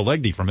Paul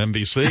Tolegny from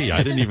NBC.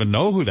 I didn't even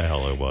know who the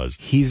hell it was.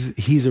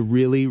 He's a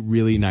really,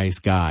 really nice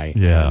guy.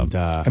 Yeah.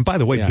 And by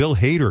the way, Bill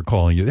Hader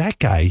calling you, that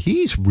guy,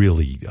 he's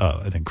really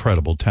an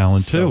incredible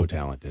talent too. So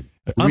talented.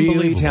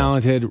 Really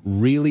talented,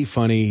 really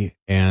funny,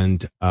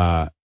 and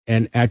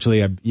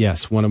actually,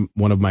 yes, one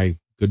of my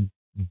good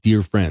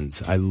dear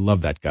friends. I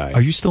love that guy.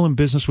 Are you still in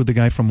business with the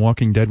guy from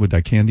Walking Dead with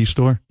that candy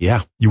store?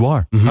 Yeah. You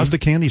are? Mm-hmm. How's the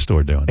candy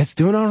store doing? It's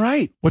doing all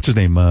right. What's his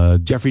name?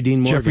 Jeffrey Dean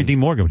Morgan. Jeffrey Dean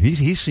Morgan.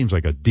 He seems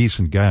like a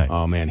decent guy.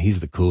 Oh man,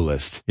 he's the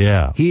coolest.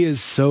 Yeah. He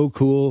is so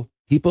cool.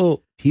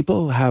 People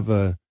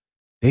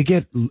they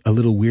get a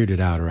little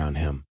weirded out around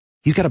him.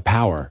 He's got a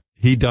power.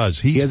 He does.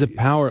 He has a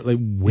power. Like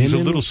women, he's a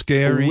little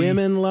scary.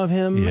 Women love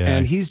him,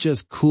 and he's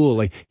just cool.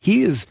 Like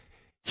he has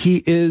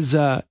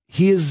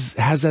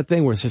that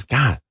thing where it's just,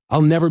 God,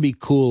 I'll never be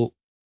cool.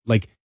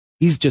 Like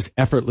he's just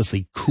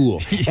effortlessly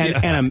cool,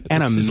 and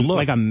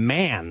like a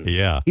man.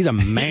 Yeah, he's a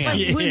man.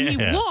 Like when he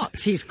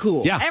walks, he's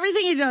cool. Yeah,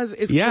 everything he does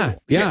is cool.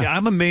 Yeah.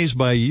 I'm amazed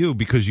by you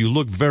because you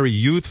look very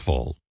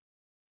youthful.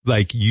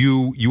 Like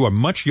you are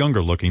much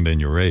younger looking than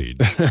your age.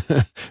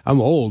 I'm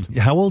old.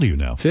 How old are you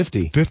now?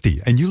 50.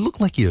 50. And you look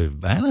like you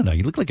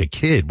look like a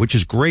kid, which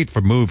is great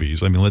for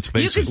movies. I mean, let's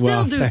face it. You could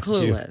still do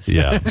Clueless.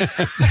 Yeah.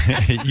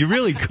 You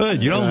really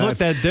could. You don't look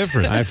that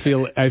different. I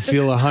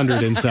feel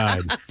 100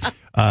 inside.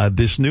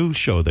 This new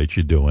show that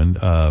you're doing,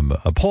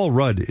 Paul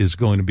Rudd is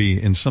going to be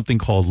in something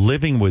called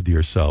Living with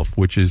Yourself,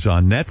 which is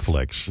on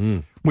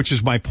Netflix, which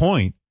is my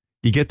point.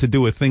 You get to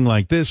do a thing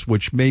like this,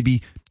 which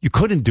maybe you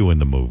couldn't do in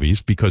the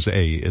movies because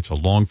it's a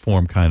long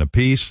form kind of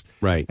piece.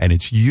 Right. And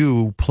it's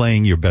you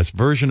playing your best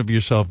version of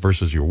yourself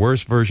versus your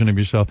worst version of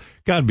yourself.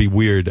 Gotta be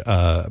weird,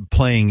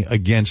 playing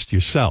against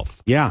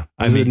yourself. Yeah.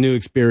 It's a new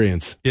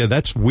experience. Yeah,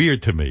 that's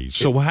weird to me.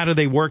 So how do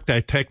they work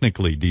that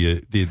technically?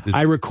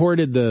 I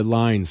recorded the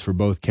lines for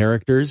both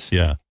characters.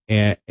 Yeah.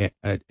 And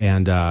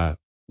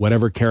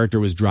whatever character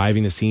was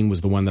driving the scene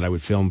was the one that I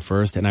would film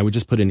first. And I would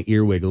just put an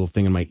earwig, a little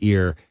thing in my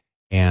ear,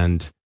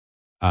 and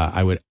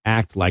I would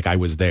act like I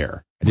was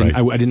there.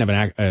 I didn't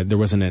have there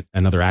wasn't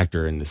another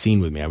actor in the scene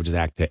with me. I would just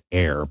act to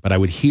air, but I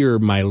would hear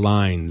my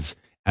lines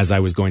as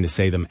I was going to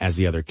say them as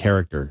the other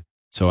character.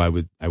 So I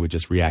would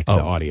just react to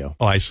the audio.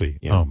 Oh, I see.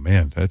 Yeah. Oh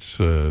man, that's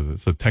a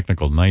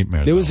technical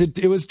nightmare. It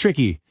was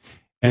tricky.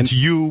 And it's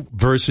you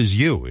versus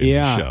you in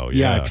the show.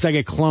 Yeah. Cause I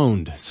get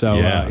cloned.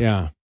 So,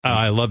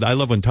 I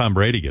love when Tom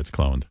Brady gets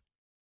cloned.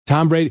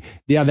 Tom Brady.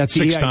 Yeah, that's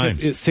 6 times.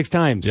 It's 6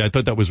 times. Yeah, I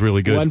thought that was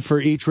really good. One for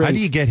each ring. How do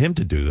you get him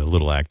to do the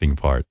little acting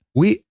part?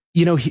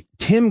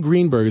 Tim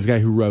Greenberg is the guy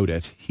who wrote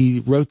it. He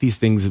wrote these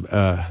things,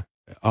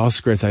 all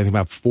scripts, I think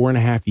about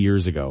 4.5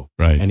 years ago.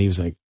 Right. And he was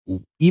like,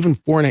 even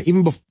before,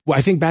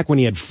 I think back when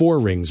he had 4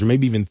 rings or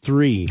maybe even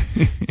 3,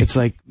 it's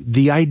like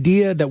the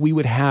idea that we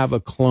would have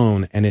a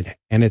clone and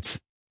it's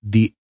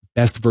the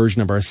best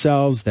version of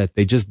ourselves, that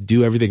they just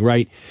do everything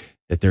right,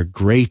 that they're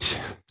great.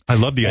 I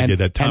love the idea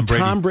that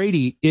Tom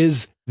Brady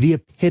is the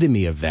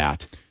epitome of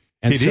that.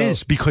 And it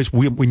is, because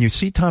when you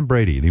see Tom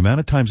Brady, the amount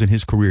of times in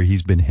his career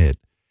he's been hit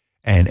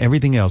and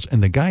everything else,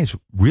 and the guy's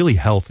really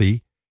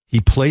healthy. He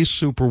plays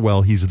super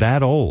well. He's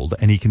that old,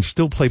 and he can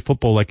still play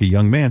football like a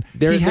young man.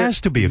 He has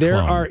to be a clone.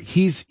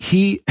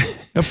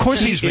 Of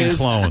course he's been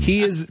cloned.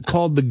 He is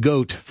called the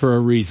GOAT for a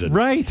reason.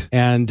 Right.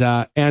 And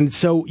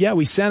so,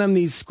 we sent him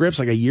these scripts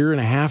like a year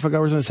and a half ago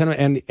or something,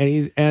 sent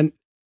him, and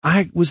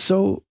I was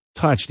so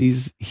touched.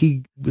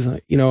 He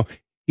was,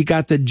 he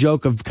got the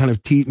joke of kind of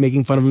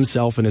making fun of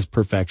himself and his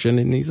perfection,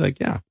 and he's like,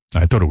 yeah.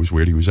 I thought it was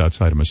weird. He was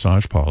outside a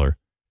massage parlor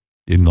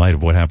in light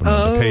of what happened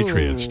with the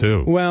Patriots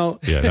too. Well,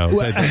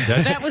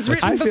 that was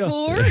written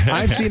before.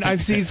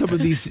 I've seen some of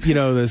these,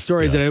 the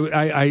stories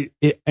that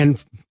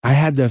I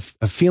had a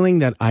feeling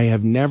that I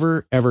have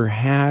never ever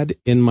had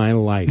in my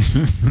life,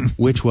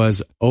 which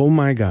was, oh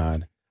my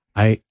God,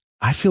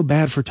 I feel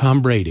bad for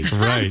Tom Brady.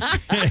 Right.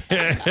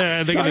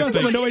 I know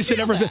someone nobody should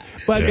ever think,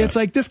 but it's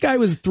like this guy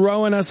was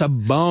throwing us a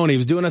bone. He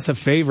was doing us a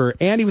favor,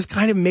 and he was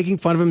kind of making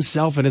fun of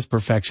himself and his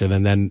perfection.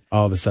 And then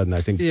all of a sudden,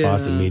 I think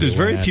Boston media. There's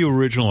very few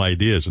original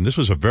ideas, and this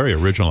was a very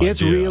original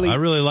idea. I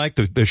really like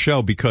the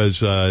show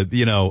because, the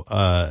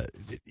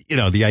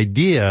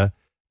idea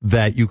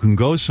that you can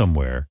go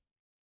somewhere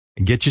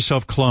and get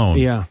yourself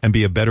cloned and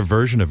be a better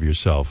version of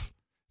yourself.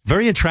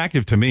 Very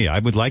attractive to me. I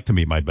would like to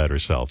meet my better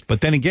self.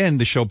 But then again,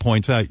 the show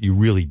points out you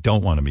really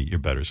don't want to meet your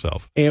better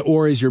self.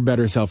 Or is your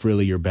better self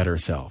really your better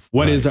self?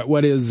 What is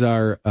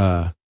our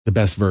the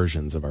best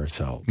versions of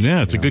ourselves?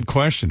 Yeah, it's a good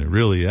question. It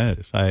really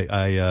is.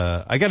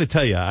 I got to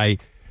tell you, I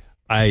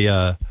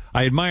I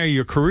admire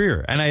your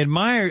career, and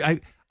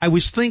I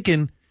was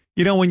thinking,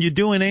 when you're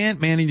doing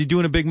Ant-Man and you're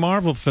doing a big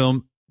Marvel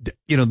film,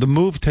 the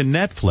move to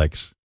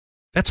Netflix,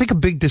 that's like a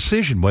big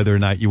decision whether or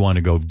not you want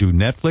to go do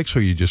Netflix or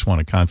you just want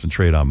to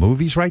concentrate on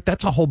movies, right?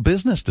 That's a whole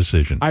business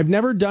decision. I've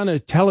never done a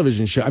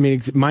television show. I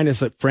mean,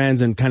 minus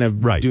Friends and kind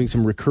of doing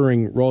some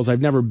recurring roles.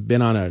 I've never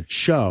been on a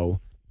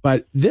show,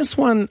 but this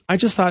one, I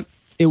just thought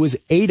it was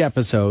 8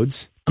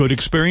 episodes. Good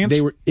experience?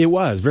 It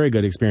was very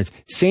good experience.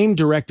 Same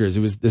directors. It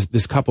was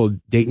this couple,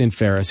 Dayton and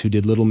Ferris, who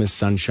did Little Miss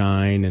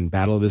Sunshine and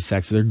Battle of the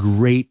Sexes. They're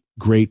great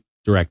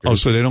directors. Oh,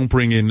 so they don't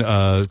bring in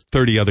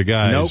 30 other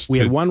guys? Nope. We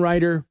had one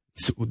writer,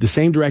 the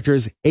same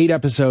directors, 8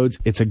 episodes.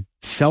 It's a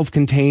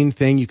self-contained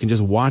thing. You can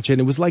just watch it.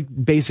 It was like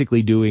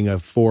basically doing a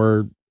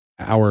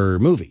 4-hour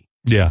movie.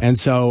 Yeah. And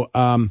so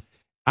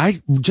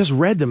I just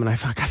read them and I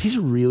thought, God, these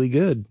are really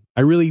good.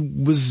 I really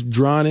was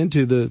drawn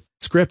into the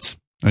scripts.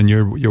 And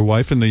your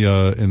wife in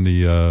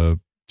the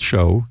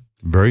show,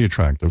 very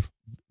attractive.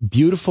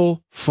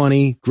 Beautiful,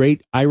 funny,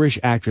 great Irish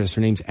actress.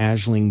 Her name's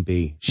Aisling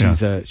B.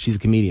 She's a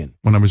comedian.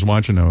 When I was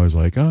watching her, I was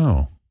like,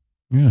 oh,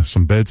 yeah,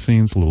 some bed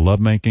scenes, a little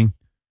lovemaking.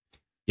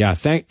 Yeah,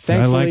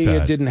 thankfully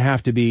it didn't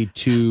have to be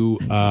too...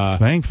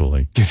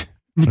 Thankfully.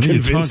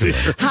 convincing.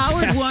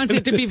 Howard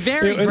wanted to be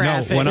very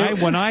graphic. No,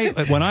 when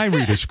I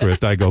read a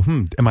script, I go,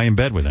 am I in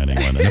bed with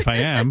anyone? And if I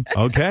am,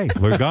 okay,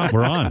 we're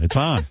on. It's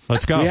on.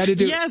 Let's go.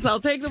 Yes,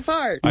 I'll take the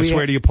part. I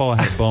swear to you, Paul,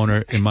 I had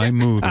boner in my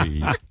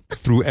movie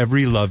through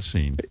every love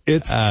scene.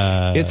 It's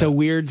a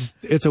weird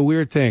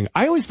thing.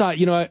 I always thought,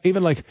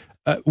 even like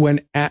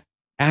when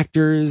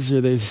actors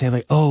or they say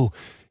like, oh,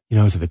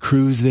 is the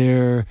crew's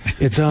there?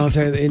 It's all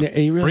and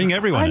you really, bring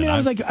everyone.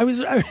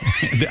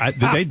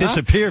 They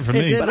disappear from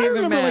me. But I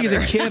remember, as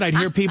a kid, I'd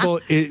hear people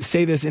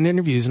say this in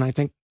interviews, and I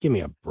think, give me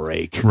a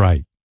break.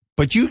 Right.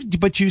 But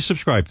you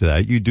subscribe to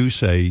that. You do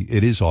say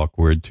it is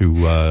awkward to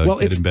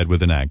get in bed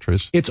with an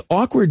actress. It's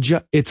awkward.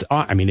 It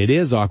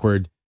is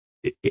awkward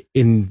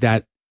in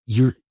that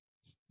you're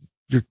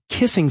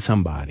kissing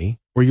somebody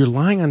or you're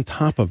lying on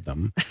top of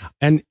them.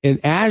 And in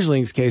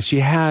Aisling's case, she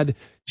had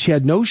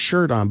no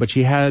shirt on, but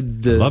she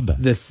had the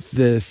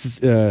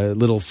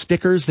little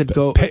stickers that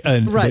go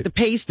the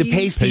pasties. The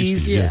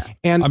pasties. Yeah.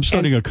 And I'm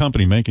starting a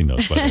company making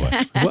those, by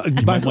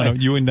the way.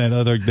 You and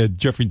that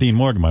Jeffrey Dean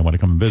Morgan might want to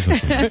come in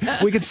business with me.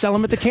 We could sell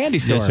them at the candy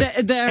store.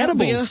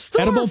 Edibles.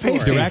 Edible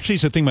pasties. There actually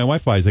is a thing my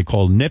wife buys. They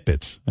call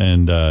nippets,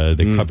 and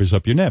they covers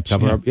up your nips.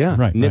 Right.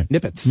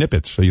 Nippets.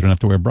 Nippets, so you don't have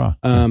to wear a bra.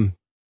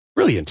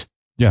 Brilliant.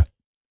 Yeah.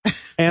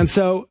 And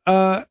so,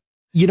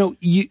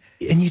 you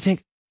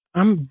think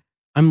I'm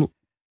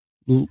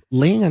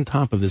laying on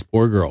top of this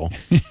poor girl.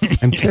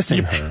 I'm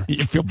kissing her.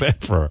 You feel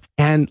bad for her.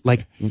 And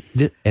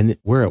and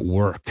we're at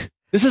work.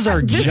 This is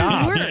our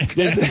job.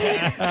 This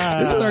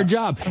is our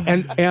job.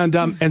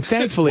 And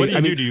thankfully,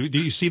 what do you do? Do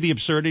you see the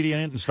absurdity in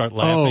it and start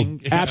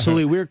laughing? Oh,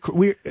 absolutely.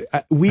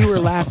 We were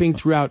laughing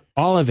throughout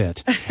all of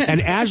it. And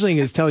Aisling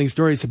is telling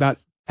stories about,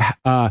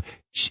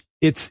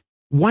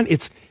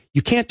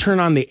 you can't turn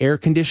on the air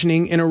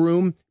conditioning in a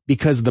room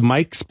because the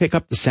mics pick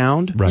up the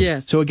sound. Right.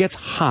 Yes. So it gets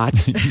hot.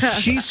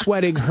 She's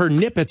sweating. Her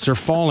nippets are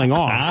falling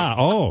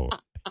off.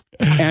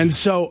 And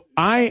so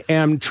I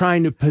am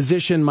trying to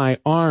position my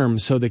arm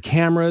so the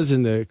cameras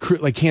and the crew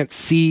can't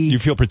see. You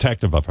feel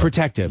protective of her.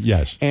 Protective.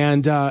 Yes.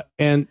 And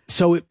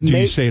so it. Do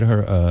you say to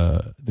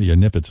her, the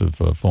nippets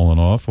have fallen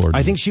off? Or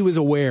I think she was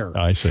aware.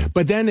 I see.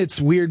 But then it's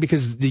weird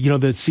because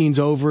the scene's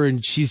over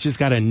and she's just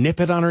got a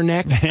nippet on her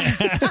neck.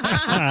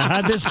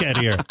 How'd this get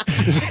here?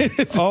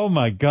 Oh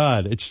my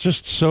God! It's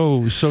just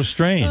so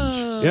strange.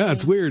 Yeah,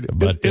 it's weird.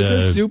 But it's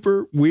a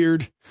super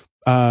weird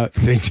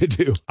thing to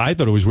do. I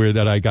thought it was weird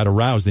that I got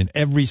aroused in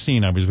every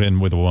scene I was in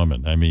with a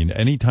woman. I mean,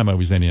 anytime I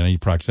was in any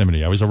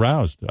proximity, I was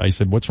aroused. I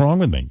said, "What's wrong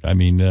with me?" I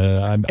mean,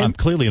 I'm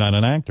clearly not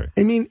an actor.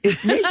 I mean,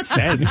 it makes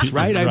sense,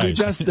 right? I mean,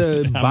 just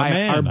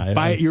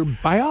your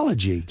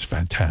biology. It's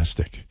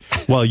fantastic.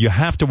 Well, you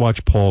have to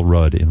watch Paul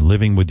Rudd in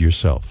Living with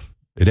Yourself.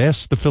 It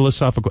asks the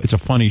philosophical. It's a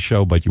funny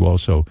show, but you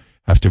also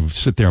have to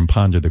sit there and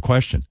ponder the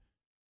question: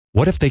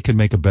 what if they could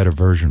make a better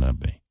version of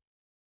me?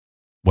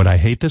 Would I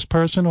hate this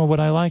person or would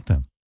I like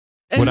them?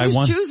 And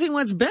who's choosing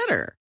what's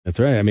better? That's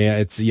right. I mean,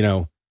 it's,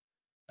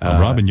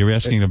 Robin, you're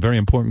asking a very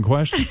important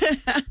question.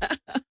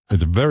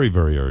 It's very,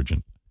 very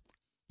urgent.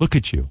 Look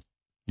at you.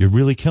 You're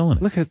really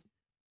killing it.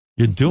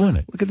 You're doing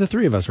it. Look at the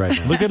three of us right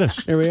now. Look at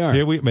us. Here we are.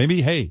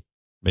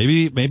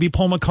 Maybe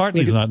Paul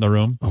McCartney's not in the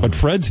room, but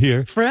Fred's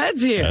here.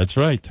 Fred's here. That's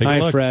right. Take a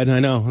look. Hi, Fred. I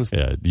know.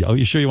 Yeah. Oh,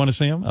 you sure you want to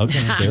see him? Okay.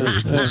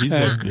 He's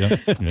there. Yeah.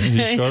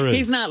 He sure is.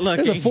 He's not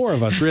looking. There's the 4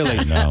 of us,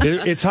 really. No.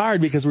 It's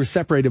hard because we're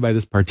separated by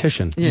this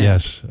partition. Yeah.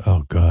 Yes.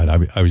 Oh, God.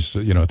 I was,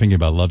 thinking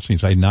about love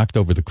scenes. I knocked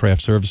over the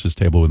craft services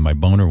table with my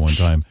boner one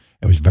time.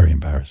 It was very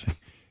embarrassing.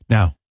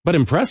 Now. But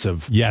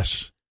impressive.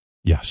 Yes.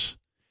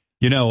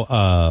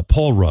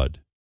 Paul Rudd.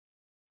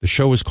 The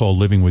show is called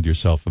Living with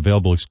Yourself,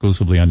 available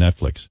exclusively on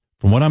Netflix.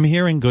 From what I'm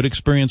hearing, good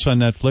experience on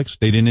Netflix.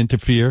 They didn't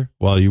interfere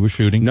while you were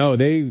shooting. No,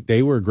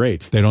 they were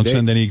great. They don't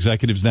send any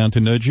executives down to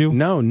nudge you?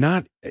 No,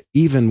 not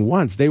even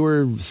once. They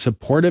were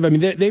supportive. I mean,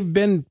 they've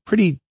been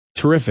pretty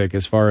terrific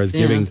as far as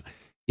giving,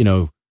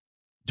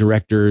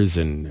 directors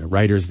and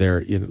writers their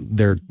time.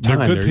 They're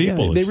good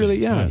people. They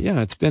really,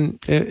 it's been,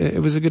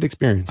 it was a good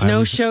experience.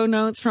 No show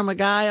notes from a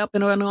guy up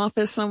in an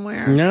office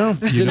somewhere? No,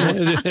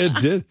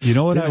 it did. You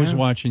know what I was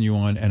watching you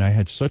on, and I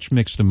had such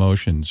mixed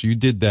emotions. You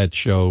did that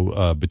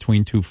show,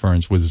 Between Two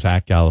Ferns, with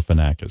Zach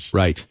Galifianakis.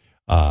 Right.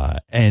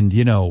 And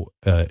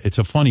it's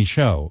a funny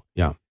show.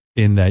 Yeah.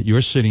 In that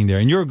you're sitting there,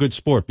 and you're a good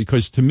sport,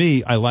 because to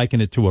me, I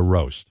liken it to a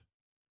roast.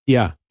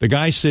 Yeah. The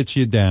guy sits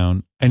you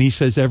down and he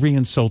says every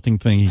insulting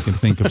thing he can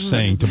think of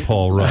saying to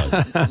Paul Rudd.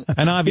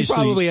 And obviously,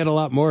 he probably had a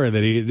lot more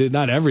that he did,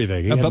 not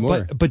everything. He had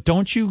more. But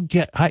don't you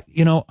get,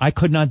 I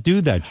could not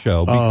do that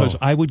show because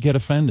I would get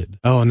offended.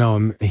 Oh,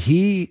 no.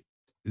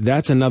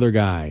 That's another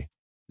guy,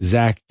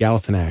 Zach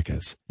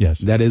Galifianakis. Yes.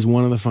 That is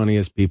one of the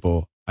funniest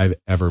people I've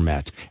ever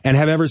met and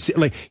have ever seen.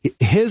 Like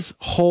his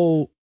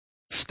whole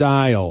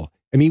style.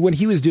 I mean, when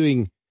he was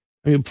doing,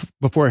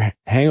 before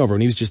Hangover,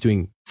 when he was just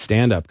doing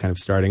stand-up, kind of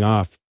starting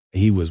off,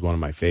 he was one of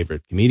my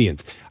favorite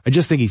comedians. I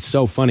just think he's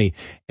so funny.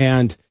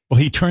 And well,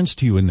 he turns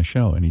to you in the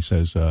show and he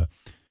says,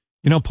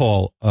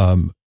 Paul,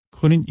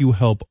 couldn't you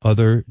help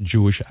other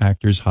Jewish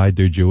actors hide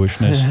their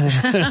Jewishness?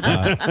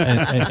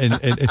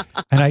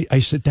 And I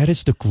said, that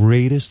is the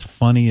greatest,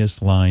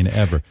 funniest line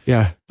ever.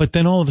 Yeah. But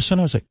then all of a sudden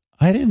I was like,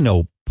 I didn't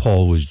know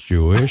Paul was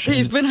Jewish.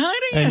 He's been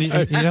hiding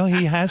it. And,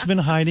 he has been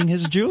hiding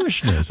his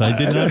Jewishness. I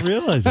did not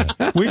realize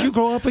that. Where'd you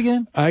grow up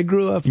again? I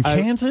grew up in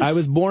Kansas? I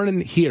was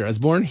born here. I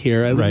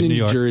lived in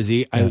New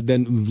Jersey. Yeah. I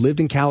then lived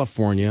in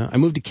California. I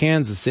moved to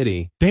Kansas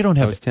City. They don't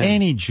have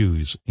any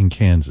Jews in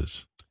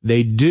Kansas.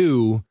 They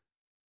do,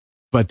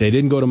 but they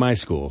didn't go to my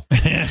school.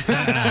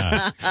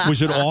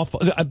 Was it awful?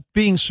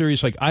 Being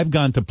serious, like I've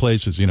gone to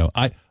places,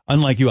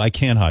 unlike you, I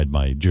can't hide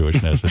my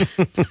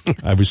Jewishness.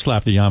 I was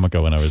slapped a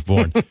yarmulke when I was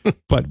born.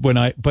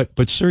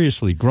 But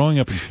seriously, growing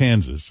up in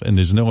Kansas and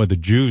there's no other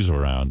Jews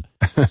around,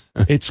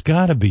 it's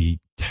got to be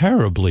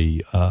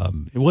terribly,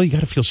 you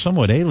got to feel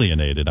somewhat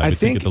alienated, I would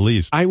think at the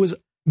least. I was,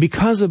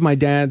 because of my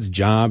dad's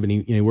job, and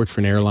he worked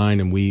for an airline,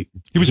 and he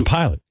was a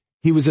pilot.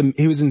 He was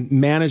in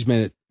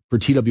management for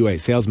TWA,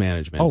 sales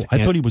management. Oh,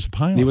 I thought he was a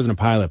pilot. He wasn't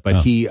a pilot,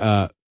 but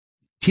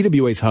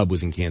TWA's hub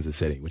was in Kansas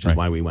City, which is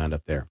why we wound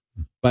up there.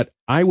 But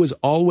I was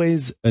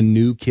always a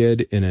new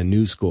kid in a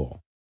new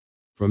school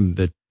from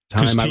the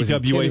time I was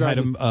in TWA had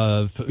him.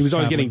 He was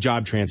always getting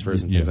job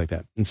transfers and things like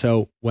that. And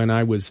so when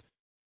I was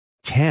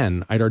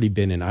 10, I'd already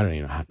been in, I don't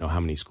even know how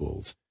many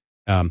schools.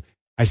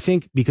 I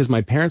think because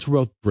my parents were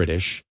both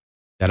British,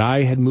 that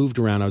I had moved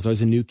around. I was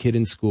always a new kid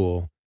in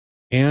school,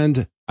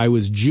 and I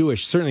was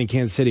Jewish, certainly in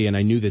Kansas City, and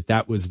I knew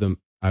that was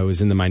I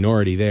was in the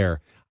minority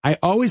there. I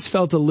always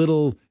felt a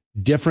little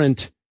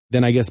different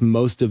than I guess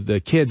most of the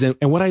kids. And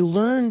what I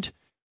learned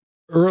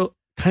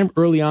kind of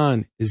early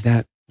on is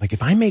that, like,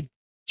 if I make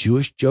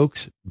Jewish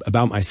jokes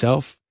about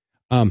myself,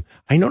 I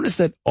noticed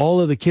that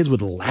all of the kids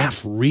would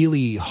laugh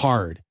really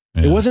hard.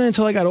 Yeah. It wasn't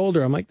until I got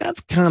older, I'm like,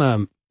 that's kind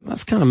of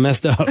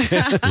messed up.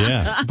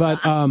 Yeah.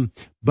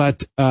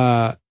 But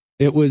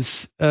it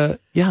was,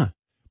 yeah.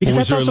 Because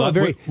that's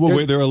also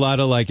were there a lot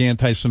of like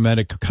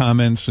anti-Semitic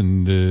comments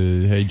and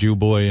hey Jew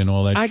boy and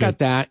all that? I got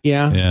that.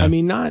 Yeah. I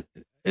mean, not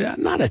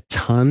a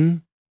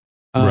ton.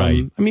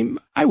 Right. I mean,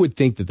 I would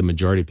think that the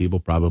majority of people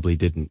probably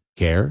didn't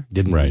care.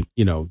 Didn't,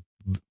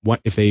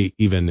 what if they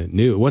even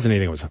knew? It wasn't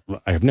anything.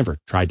 I have never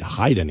tried to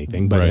hide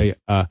anything, but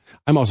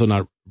I'm also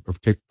not a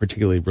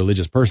particularly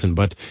religious person,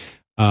 but.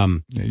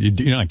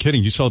 You're not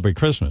kidding. You celebrate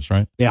Christmas,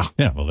 right? Yeah.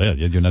 Yeah. Well, yeah,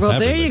 you're not. Well,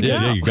 there you go. Yeah,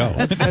 there you go.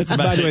 That's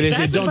by the way,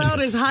 that's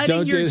about as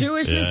hiding your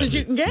Jewishness as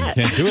you can get.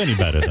 You can't do any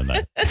better than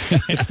that.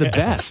 It's the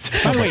best.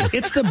 By the way,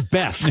 it's the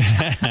best.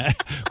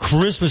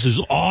 Christmas is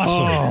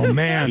awesome. Oh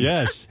man,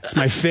 yes, it's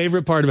my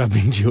favorite part about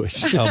being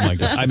Jewish. Oh my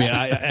God.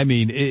 I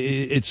mean,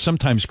 it's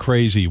sometimes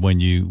crazy when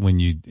you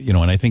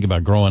when I think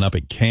about growing up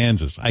in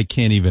Kansas. I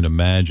can't even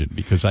imagine,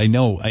 because I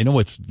know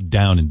what's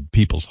down in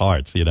people's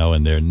hearts,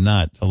 and they're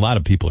not. A lot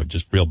of people are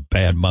just real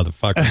bad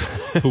motherfuckers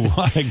who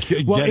want to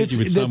get at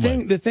you some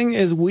way. The thing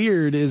is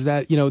weird is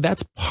that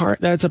that's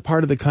a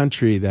part of the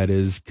country that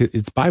is,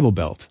 it's Bible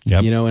Belt.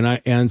 Yep.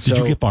 And so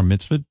did you get bar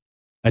mitzvahed?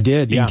 I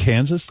did. In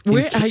Kansas?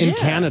 In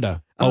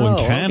Canada. Oh,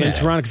 in Canada. In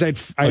Toronto, because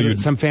I had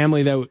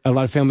a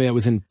lot of family that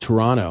was in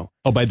Toronto.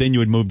 Oh, by then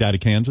you had moved out of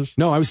Kansas?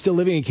 No, I was still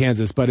living in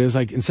Kansas, but it was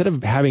like, instead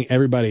of having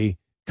everybody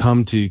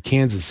come to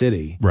Kansas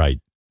City, right?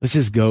 Let's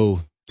just go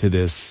to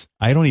this.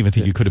 I don't even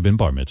think you could have been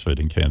bar mitzvahed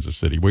in Kansas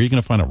City. Where are you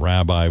going to find a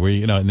rabbi?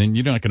 And then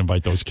you're not going to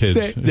invite those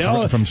kids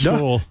from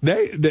school.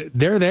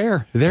 They're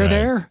there. They're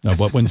there. No,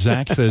 but when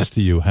Zach says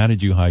to you, "How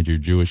did you hide your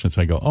Jewishness?"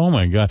 I go, "Oh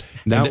my God!"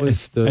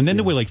 And then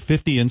there were like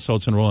 50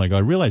 insults in a row. And I go, I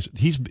realize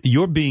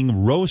you're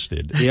being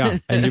roasted. Yeah,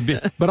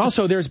 but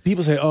also there's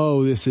people say,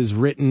 "Oh, this is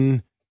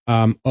written."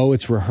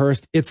 It's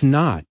rehearsed. It's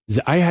not.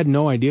 I had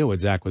no idea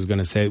what Zach was going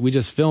to say. We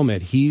just film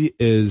it. He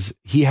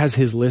has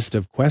his list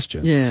of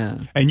questions. Yeah.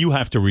 And you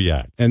have to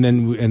react.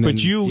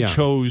 But you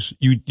chose,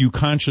 you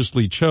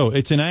consciously chose.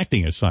 It's an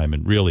acting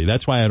assignment, really.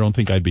 That's why I don't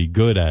think I'd be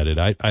good at it.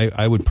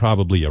 I would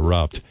probably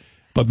erupt,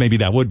 but maybe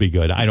that would be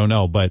good. I don't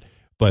know. But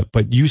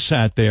but you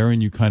sat there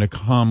and you kind of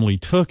calmly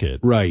took it.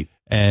 Right.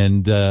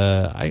 And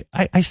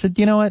I said,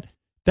 you know what?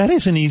 That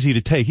isn't easy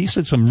to take. He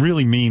said some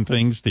really mean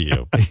things to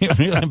you,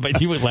 but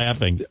you were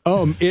laughing.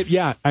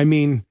 Yeah. I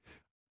mean,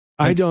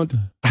 I don't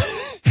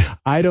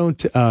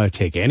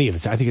take any of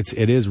it. I think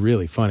it is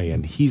really funny,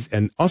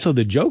 and also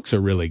the jokes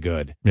are really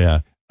good.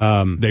 Yeah.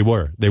 They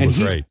were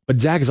great. But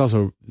Zach is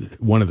also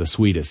one of the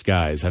sweetest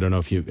guys. I don't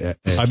know if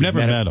I've never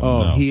met him.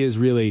 Oh, no. He is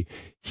really,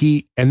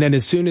 and then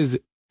as soon as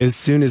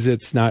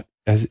it's not,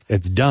 as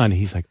it's done,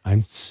 he's like,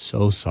 I'm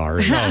so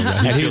sorry. He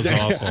feels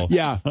awful.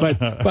 Yeah, but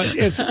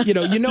it's, you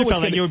know you what's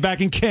felt like you were back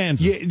in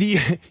Kansas.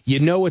 You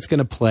know what's going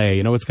to play.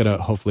 You know what's going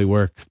to hopefully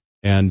work.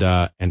 And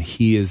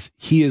he is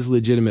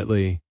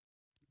legitimately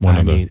one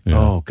of the. Yeah.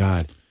 Oh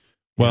God.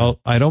 Well,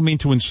 I don't mean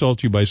to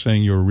insult you by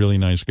saying you're a really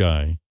nice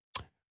guy.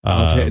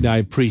 I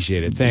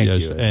appreciate it. Thank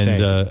you.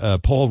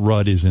 And Paul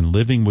Rudd is in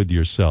Living with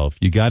Yourself.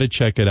 You got to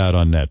check it out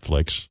on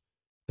Netflix.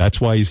 That's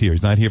why he's here.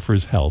 He's not here for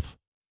his health.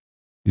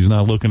 He's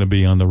not looking to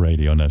be on the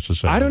radio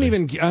necessarily. I'm not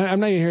even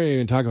here to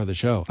even talk about the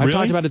show. I've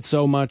talked about it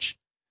so much.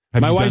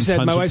 Have my wife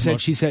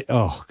said, she said,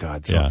 oh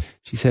God. So yeah.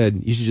 She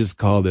said, you should just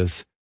call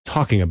this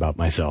Talking About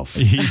Myself.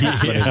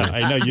 Yeah,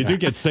 I know. You do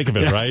get sick of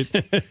it, right?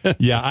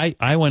 Yeah,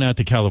 I went out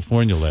to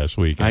California last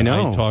week. I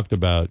know. I talked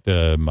about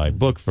my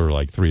book for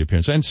like 3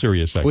 appearances and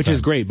Sirius XM. Which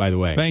is great, by the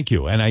way. Thank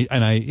you. And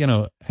I, you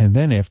know, and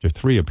then after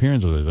 3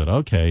 appearances, I said,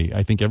 okay,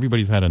 I think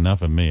everybody's had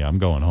enough of me. I'm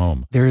going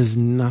home. There is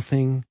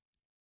nothing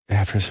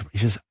after,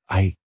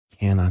 I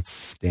cannot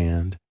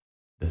stand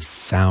the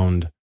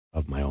sound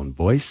of my own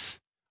voice.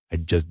 I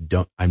just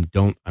don't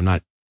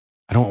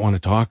want to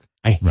talk.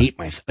 I hate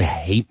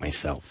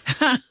myself.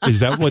 Is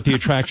that what the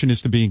attraction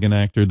is to being an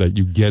actor? That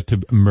you get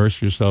to immerse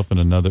yourself in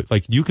another,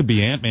 like you could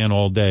be Ant-Man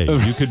all day.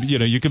 You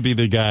could be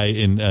the guy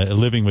in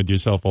Living with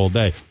Yourself all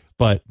day.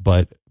 But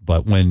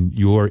when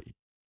you're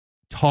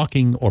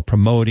talking or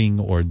promoting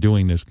or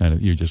doing this kind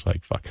of, you're just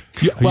like, fuck.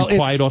 Are you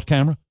quiet off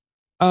camera?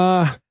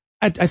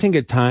 I think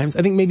at times,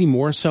 I think maybe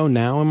more so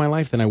now in my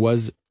life than I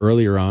was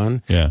earlier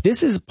on. Yeah.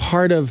 This is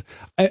part of,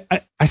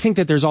 I think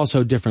that there's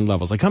also different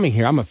levels. Like coming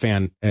here, I'm a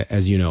fan,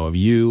 as you know, of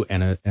you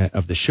and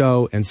of the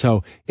show. And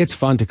so it's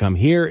fun to come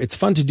here. It's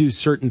fun to do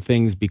certain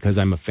things because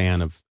I'm a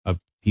fan of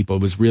people.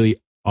 It was really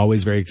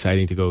always very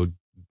exciting to go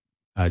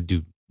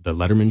do the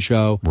Letterman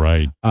show.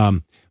 Right.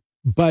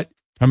 But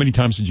how many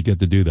times did you get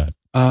to do that?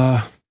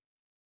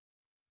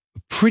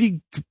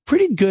 Pretty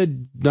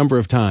good number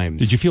of times.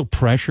 Did you feel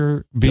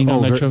pressure being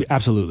on that show?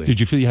 Absolutely. Did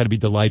you feel you had to be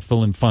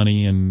delightful and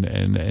funny and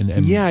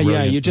yeah,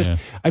 brilliant? You just, yeah.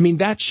 I mean,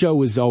 that show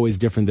was always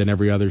different than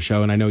every other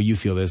show, and I know you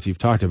feel this. You've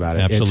talked about it.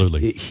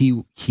 Absolutely.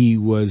 He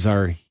was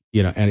our,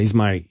 and he's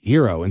my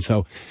hero, and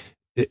so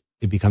it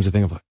becomes a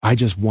thing of, I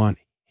just want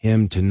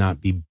him to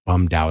not be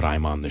bummed out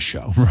I'm on the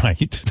show.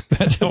 Right.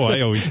 That's how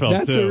I always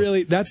felt.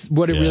 That's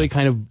what it really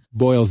kind of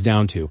boils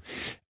down to.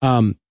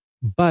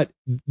 But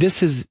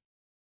this is.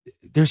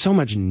 There's so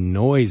much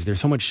noise. There's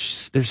so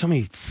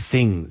many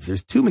things.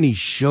 There's too many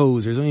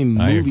shows. There's so many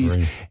movies.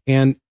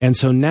 And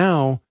so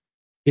now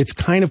it's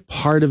kind of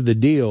part of the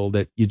deal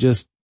that you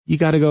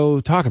got to go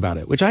talk about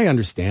it, which I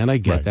understand. I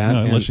get that.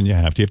 No, listen, you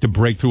have to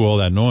break through all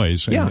that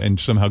noise and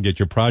somehow get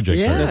your project.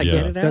 Get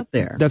it out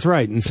there. That's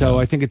right. And so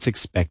I think it's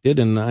expected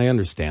and I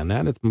understand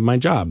that. It's my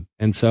job.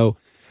 And so,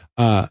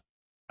 I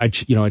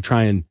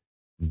try and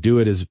do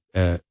it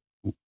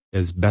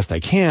as best I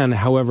can.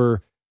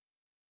 However,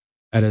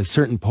 at a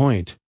certain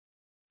point,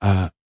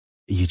 I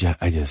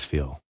just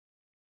feel.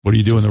 What are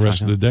you doing the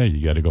rest of the day?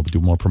 You got to go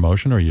do more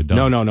promotion, or are you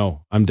done?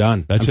 No. I'm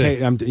done. That's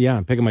it. I'm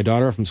picking my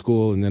daughter up from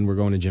school, and then we're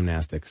going to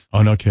gymnastics.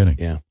 Oh, no kidding.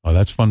 Yeah. Oh,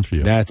 that's fun for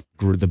you. That's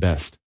the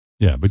best.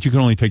 Yeah, but you can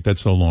only take that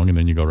so long, and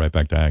then you go right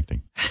back to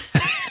acting.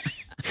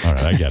 All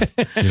right, I get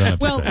it. You don't have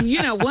to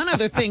say. One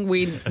other thing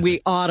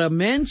we ought to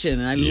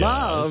mention. I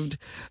loved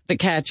The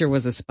Catcher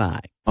Was a Spy.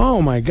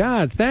 Oh my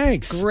God!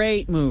 Thanks.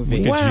 Great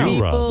movie. Wow.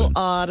 People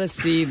ought to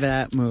see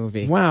that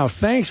movie. Wow!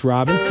 Thanks,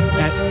 Robin.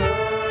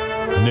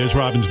 And there's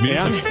Robin's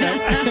music.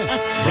 That's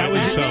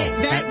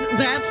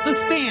the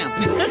stamp.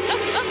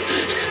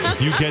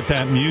 You get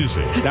that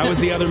music. That was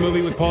the other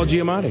movie with Paul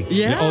Giamatti.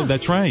 Yeah. Oh,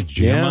 that's right.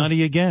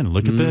 Giamatti again.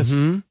 Look at this.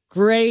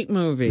 Great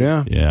movie.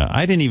 Yeah. Yeah.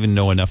 I didn't even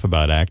know enough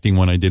about acting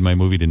when I did my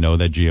movie to know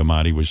that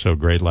Giamatti was so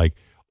great. Like,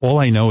 all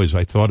I know is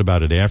I thought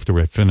about it after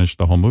I finished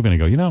the whole movie,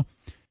 and I go,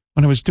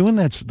 when I was doing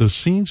those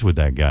scenes with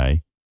that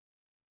guy,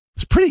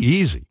 it's pretty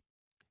easy.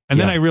 And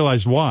then I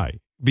realized why.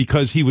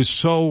 Because he was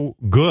so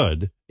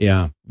good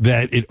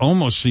that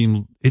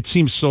it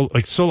seemed so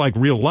like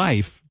real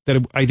life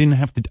that I didn't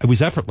have to, it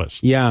was effortless.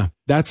 Yeah.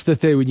 That's the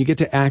thing. When you get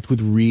to act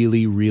with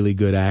really, really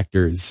good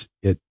actors,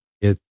 it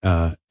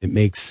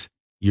makes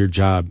your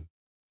job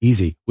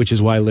easy, which is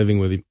why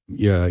Living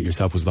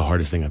yourself was the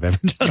hardest thing I've ever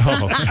done.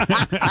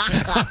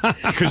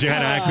 Because you had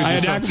to act with yourself. I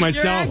had to act with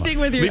myself. You're acting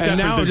with yourself. And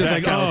now I'm just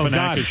like, oh,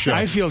 God,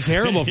 I feel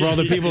terrible for all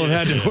the people who've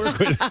had to work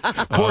with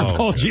poor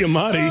Paul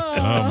Giamatti.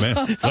 Oh,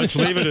 man. Let's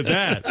leave it at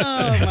that.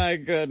 Oh, my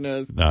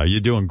goodness. No,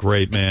 you're doing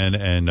great, man.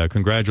 And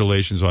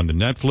congratulations on the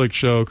Netflix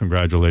show.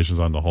 Congratulations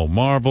on the whole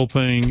Marvel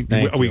thing.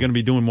 Are we going to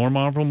be doing more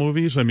Marvel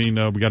movies? I mean,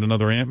 we got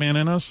another Ant-Man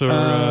in us?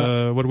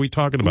 Or what are we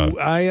talking about?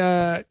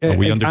 Are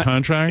we under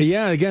contract?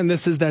 Yeah, again,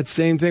 this is that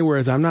same thing where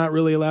I'm not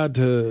really allowed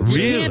to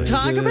can't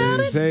talk about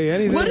it? Say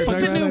anything. What is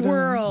the new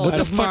world What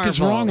the of fuck Marvel? is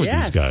wrong with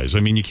these guys? I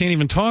mean, you can't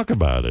even talk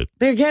about it.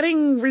 They're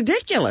getting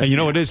ridiculous. And you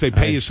know what it is? They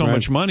pay you so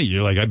much money.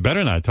 You're like, I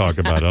better not talk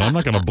about it. I'm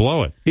not going to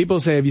blow it. People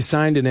say, have you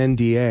signed an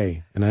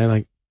NDA?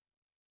 And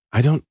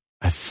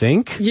I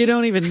think? You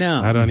don't even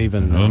know. I don't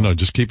even know. No,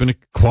 just keeping it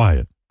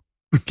quiet.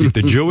 Keep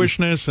the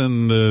Jewishness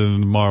and the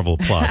Marvel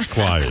plots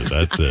quiet.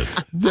 That's it.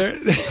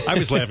 I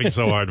was laughing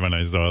so hard when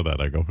I saw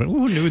that. I go,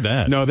 who knew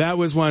that? No, that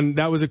was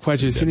a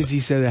question. As soon as he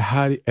said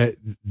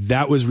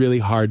that was really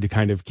hard to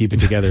kind of keep it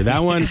together.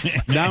 That one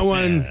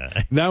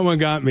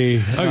got me.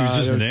 Oh, he was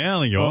just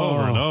nailing you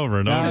over and over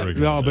and over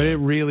again. No, but it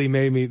really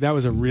made me, that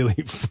was a really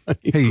funny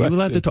Hey, you question.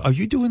 allowed to talk? Are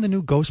you doing the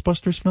new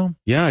Ghostbusters film?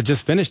 Yeah, I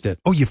just finished it.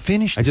 Oh, you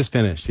finished it? I just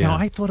finished, yeah. Now,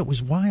 I thought it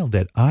was wild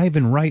that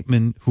Ivan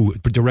Reitman, who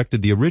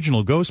directed the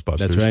original Ghostbusters,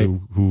 That's right.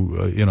 who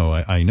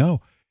I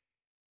know,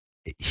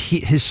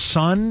 his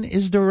son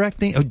is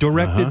directed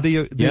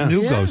the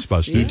new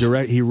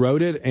Ghostbusters. He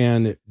wrote it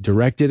and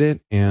directed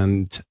it,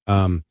 and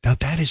now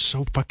that is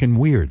so fucking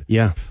weird.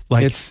 Yeah,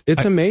 like it's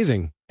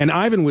amazing. And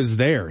Ivan was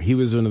there; he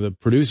was one of the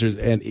producers,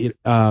 and it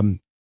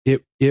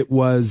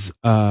was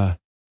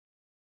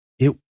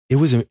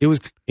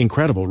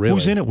incredible. Really,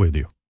 who's in it with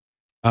you?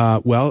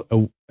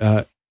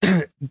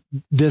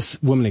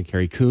 This woman named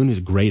Carrie Coon, who's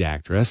a great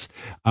actress.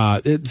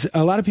 It's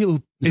a lot of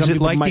people. Is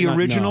it like the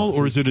original,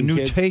 or is it a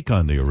new take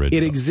on the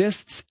original? It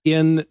exists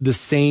in the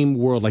same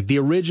world, like the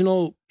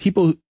original.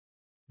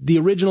 The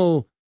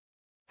original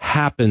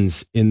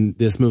happens in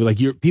this movie. Like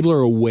people are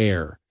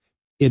aware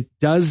it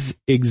does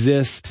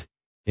exist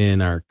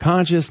in our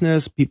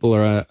consciousness. People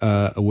are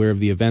aware of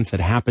the events that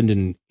happened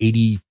in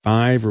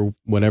 '85 or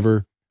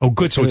whatever. Oh,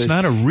 good. So it's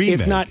not a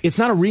remake. It's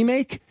not a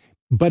remake,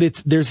 but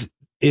it's.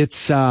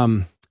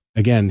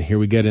 Again, here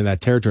we get in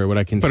that territory. What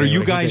I can. But are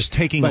you guys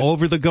taking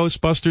over the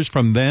Ghostbusters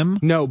from them?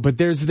 No, but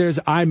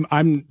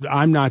I'm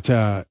not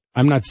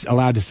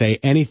allowed to say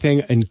anything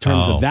in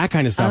terms of that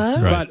kind of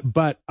stuff. Right.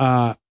 But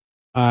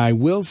I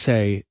will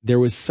say there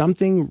was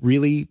something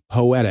really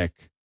poetic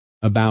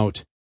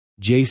about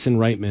Jason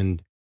Reitman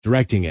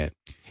directing it,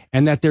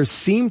 and that there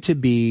seemed to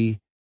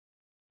be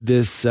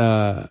this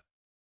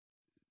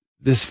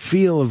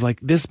feel of like,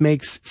 this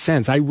makes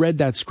sense. I read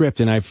that script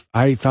and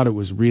I thought it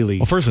was really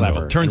first clever. of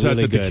all, it turns out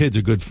that the kid's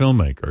a good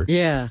filmmaker.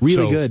 Yeah.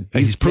 Really good.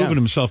 He's proven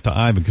himself to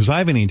Ivan, because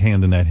Ivan ain't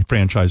handing that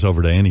franchise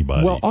over to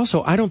anybody. Well,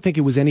 also, I don't think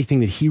it was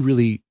anything that he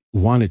really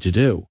wanted to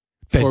do.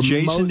 That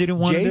Jason didn't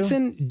want to do?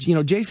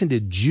 Jason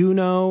did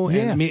Juno.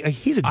 Yeah. And, I mean,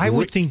 I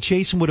would think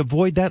Jason would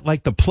avoid that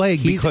like the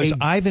plague, because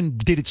Ivan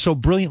did it so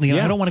brilliantly.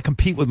 And I don't want to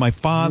compete with my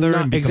father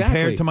and be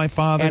compared to my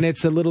father. And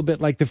it's a little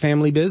bit like the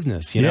family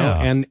business, you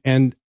know?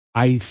 And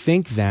I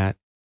think that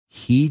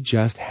he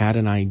just had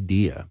an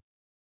idea,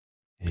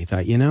 and he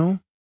thought,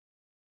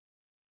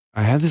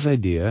 I had this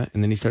idea,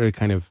 and then he started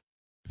kind of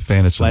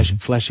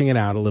fleshing it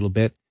out a little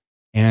bit,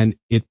 and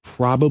it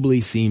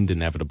probably seemed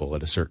inevitable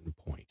at a certain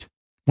point.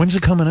 When's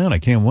it coming out? I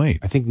can't wait.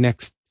 I think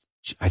next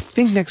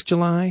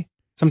July,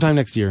 sometime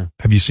next year.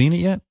 Have you seen it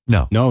yet?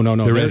 No.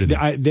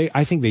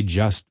 I think they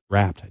just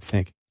wrapped, I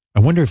think. I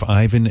wonder if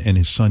Ivan and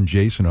his son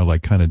Jason are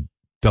like kind of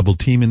double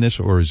teaming this,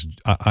 or is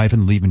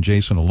Ivan leaving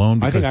Jason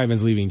alone? I think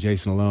Ivan's leaving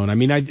Jason alone. I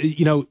mean, but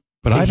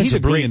Ivan's a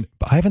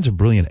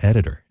brilliant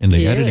editor. In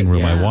the editing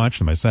room, I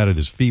watched him. I sat at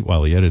his feet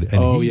while he edited.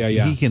 And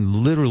he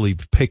can literally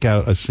pick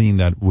out a scene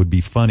that would be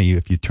funny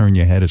if you turn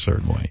your head a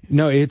certain way.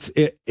 No,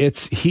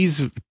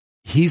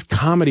 he's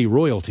comedy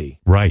royalty.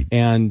 Right.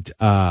 And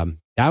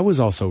that was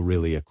also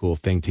really a cool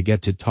thing, to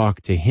get to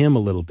talk to him a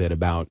little bit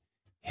about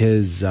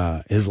his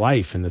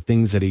life and the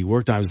things that he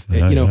worked on.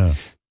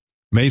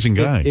 Amazing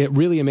guy.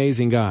 Really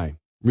amazing guy.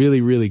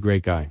 Really, really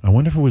great guy. I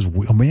wonder if it was,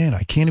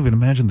 I can't even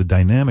imagine the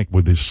dynamic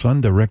with his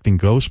son directing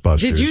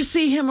Ghostbusters. Did you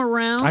see him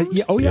around?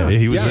 He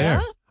was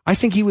there. I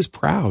think he was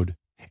proud.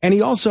 And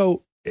he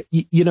also, I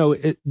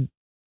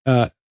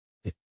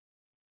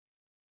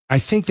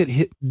think that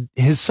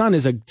his son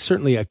is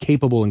certainly a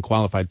capable and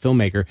qualified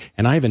filmmaker,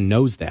 and Ivan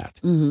knows that.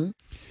 Mm-hmm.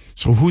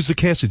 So who's the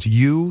cast? It's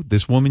you,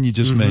 this woman you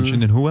just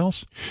mentioned, and who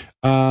else?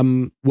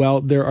 Well,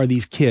 there are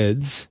these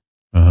kids,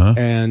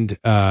 and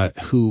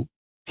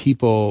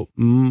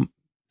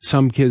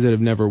some kids that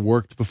have never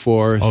worked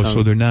before.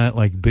 So they're not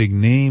like big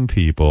name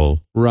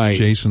people. Right.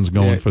 Jason's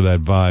going for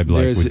that vibe,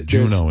 like with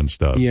Juno and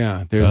stuff.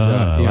 Yeah.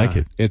 I like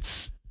it.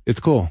 It's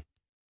cool.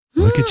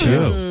 Look at you.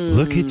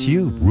 Look at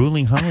you,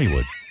 ruling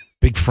Hollywood.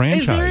 Big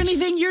franchise. Is there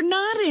anything you're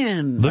not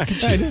in? Look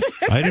at you.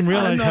 I didn't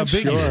realize how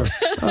big you were.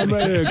 I'm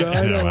ready to go.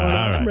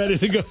 I'm ready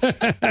to go.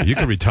 You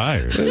can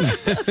retire.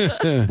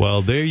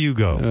 Well, there you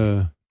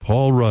go.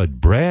 Paul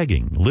Rudd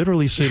bragging,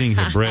 literally sitting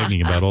here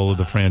bragging about all of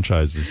the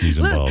franchises he's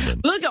involved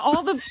in. Look at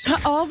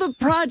all the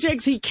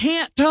projects he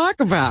can't talk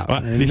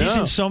about. He's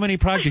in so many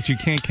projects you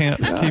can't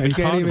even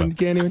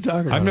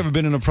talk about. I've never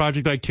been in a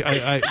project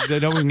that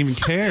no one even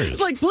cares.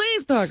 It's like,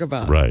 please talk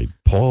about it. Right.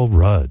 Paul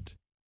Rudd,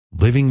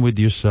 Living with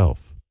Yourself,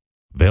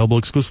 available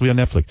exclusively on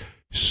Netflix.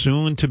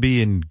 Soon to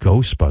be in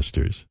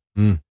Ghostbusters.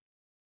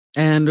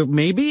 And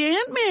maybe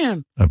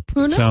Ant-Man.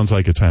 Who knows? Sounds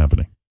like it's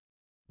happening.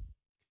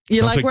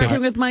 You like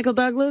working with Michael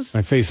Douglas?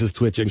 My face is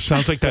twitching.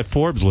 Sounds like that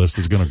Forbes list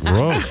is going to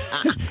grow.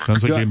 Sounds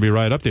like you're going to be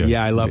right up there.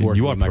 Yeah, I love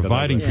working with Michael Douglas. You are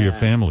providing for your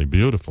family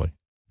beautifully.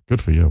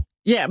 Good for you.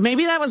 Yeah,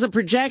 maybe that was a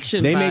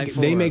projection. They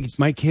make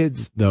my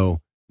kids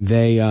though.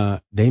 They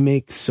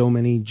make so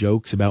many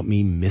jokes about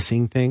me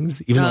missing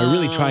things, even though I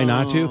really try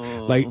not to.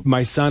 Like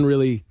my son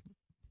really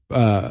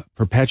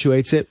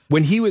perpetuates it.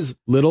 When he was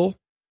little,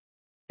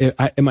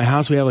 in my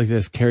house we have like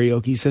this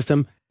karaoke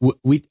system.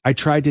 I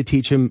tried to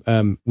teach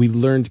him. We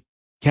learned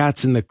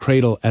Cats in the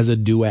Cradle as a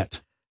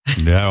duet.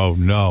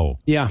 No.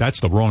 Yeah.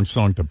 That's the wrong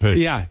song to pick.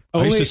 Yeah.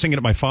 I used to sing it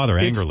at my father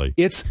angrily.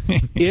 It's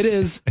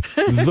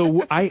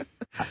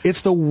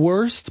the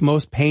worst,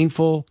 most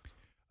painful,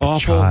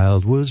 awful. A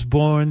child was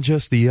born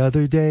just the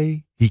other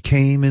day. He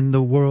came in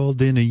the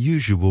world in a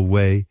usual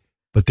way,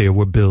 but there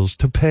were bills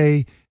to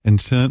pay and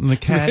something to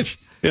catch.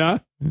 Yeah.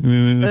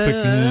 If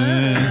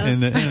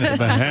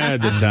I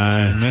had the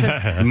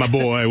time, my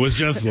boy was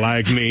just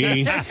like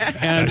me.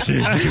 And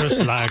just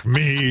like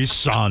me,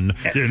 son.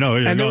 You know,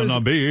 you're going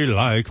to be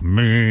like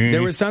me.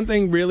 There was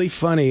something really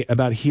funny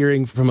about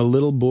hearing from a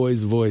little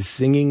boy's voice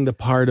singing the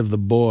part of the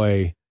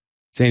boy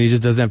saying he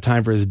just doesn't have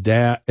time for his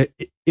dad.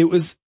 It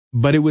was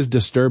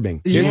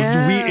disturbing.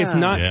 Yeah. It's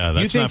not. Yeah,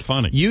 that's not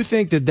funny. You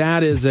think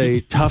that is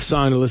a tough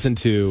song to listen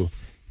to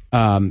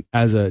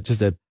as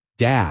just a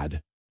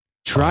dad.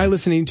 Try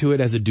listening to it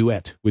as a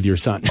duet with your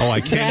son. Oh, I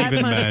can't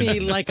even imagine. That must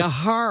be like a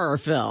horror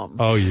film.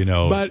 Oh, you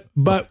know.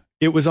 But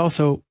it was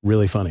also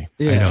really funny.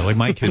 Yeah. I know. Like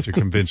my kids are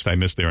convinced I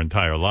missed their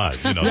entire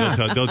lives. You know,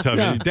 they'll tell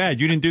me,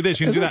 Dad, you didn't do this,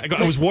 you didn't do that. I go,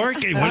 I was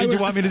working. What did you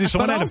want me to do?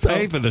 Someone had to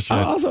pay for the shit.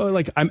 Also,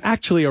 like, I'm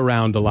actually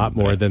around a lot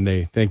more than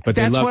they think. But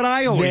that's what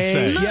I always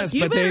say. Look, yes,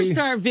 you better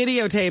start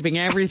videotaping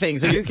everything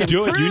so you can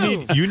do it.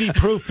 prove. You need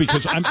proof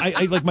because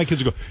I like my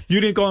kids to go,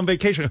 you didn't go on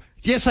vacation.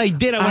 Yes, I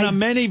did. I went on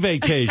many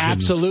vacations.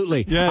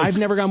 Absolutely. Yes. I've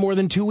never gone more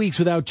than 2 weeks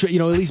without, at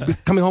least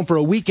coming home for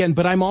a weekend.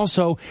 But I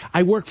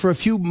work for a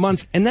few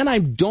months and then I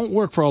don't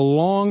work for a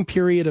long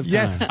period of time.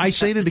 Yeah, I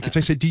say to the kids,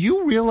 I said, do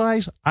you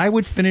realize I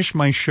would finish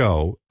my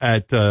show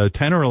at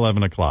 10 or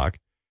 11 o'clock?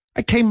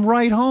 I came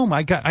right home.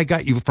 I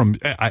got you from,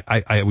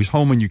 I was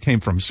home when you came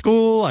from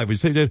school. I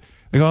was, I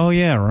go, oh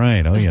yeah,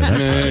 right. Oh yeah,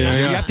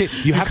 that's right.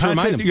 You have to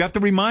remind them. You have to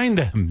remind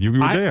them. You were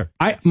there.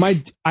 I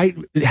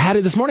had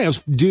it this morning. I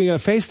was doing a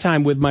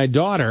FaceTime with my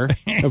daughter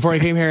before I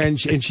came here, and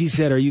she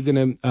said, "Are you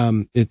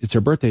gonna?" It's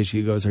her birthday.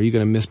 She goes, "Are you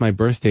gonna miss my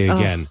birthday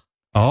again?"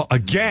 Oh,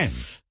 again.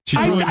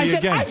 I said,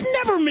 again. I've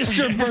never missed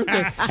your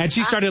birthday. And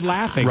she started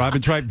laughing.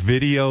 Robin Tripe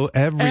video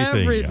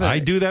everything. I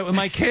do that with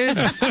my kids.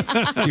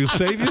 You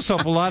save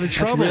yourself a lot of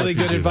trouble. That's really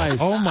good advice.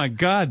 Oh my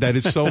God, that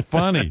is so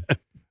funny.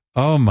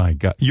 Oh my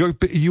God. You a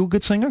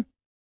good singer?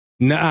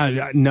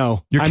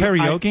 No. You're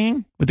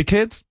karaokeing with the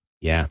kids?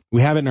 Yeah.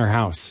 We have it in our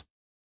house.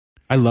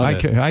 I love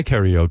it. I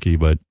karaoke,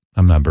 but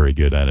I'm not very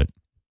good at it.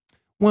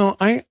 Well,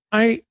 I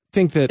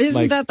think that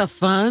isn't that the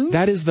fun?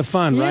 That is the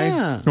fun, right?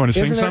 Yeah. You want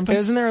to sing something?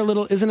 Isn't it a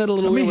little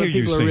weird when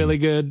people are really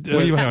good? What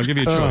do you want? I'll give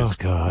you a choice. Oh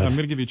God. I'm going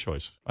to give you a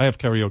choice. I have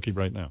karaoke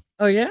right now.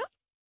 Oh yeah?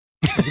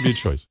 I'll give you a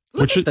choice.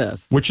 Look at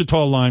this.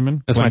 Wichita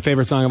Lineman. That's my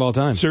favorite song of all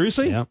time.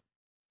 Seriously? Yeah.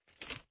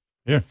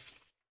 Here.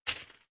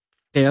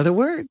 They're the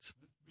words.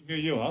 Here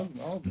you. I'll...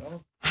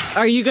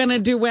 Are you going to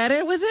duet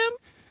it with him?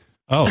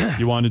 Oh,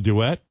 you want a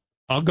duet?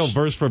 I'll go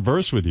verse for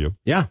verse with you.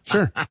 Yeah,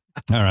 sure. All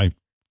right.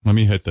 Let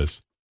me hit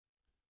this.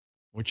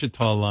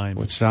 Wichita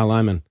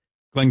Lineman.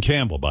 Glenn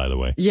Campbell, by the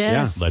way.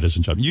 Yes. Yeah. Ladies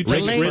and gentlemen. You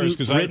take it first.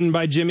 Because written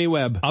by Jimmy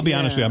Webb. I'll be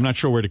honest with you. I'm not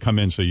sure where to come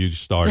in, so you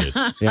start it.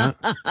 Yeah.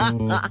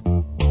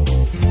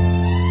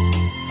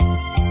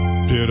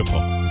 Beautiful.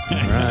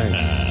 All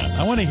right.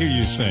 I want to hear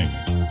you sing.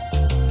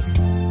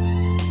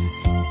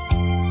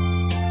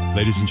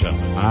 Ladies and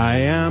gentlemen. I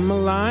am a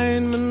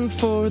lineman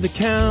for the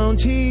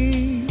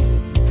county.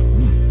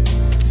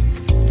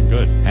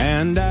 Good.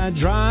 And I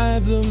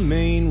drive the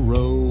main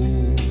road.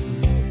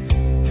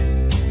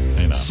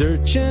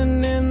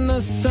 Searching in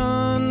the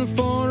sun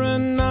for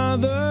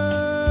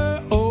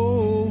another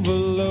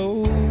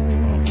overload.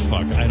 Oh,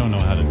 fuck. I don't know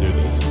how to do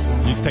this.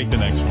 You take the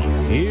next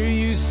one. Hear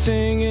you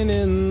singing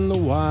in the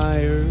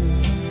wire.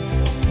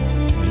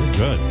 You're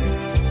good.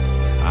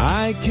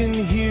 I can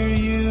hear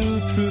you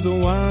through the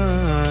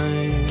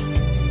wine.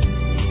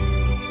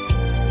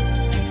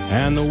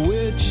 And the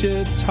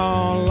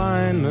Wichita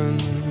Lineman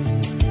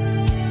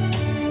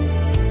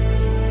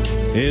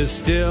is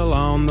still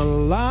on the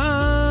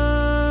line.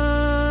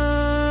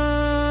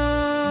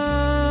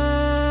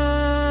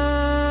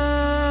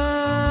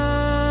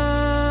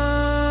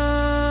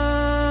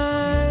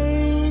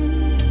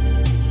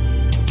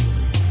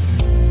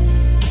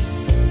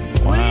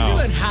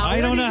 I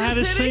don't know how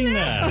to sing sing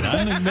that.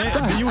 I'm the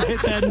man. You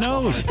hit that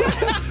note.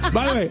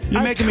 By the way,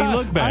 you're making me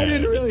look bad. I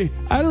didn't really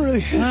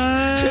hit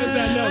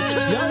that note.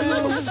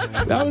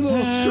 That was a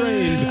little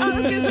strange. I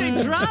was going to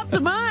say, drop the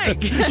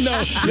mic.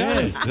 No,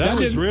 that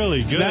was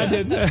really good. That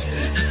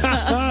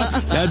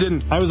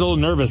didn't. I was a little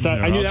nervous.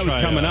 I knew that was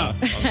coming up.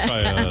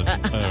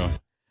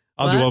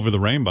 I'll do Over the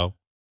Rainbow.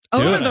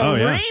 Over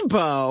the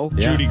Rainbow?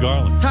 Yeah. Judy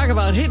Garland. Talk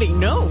about hitting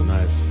notes.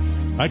 Nice.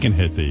 I can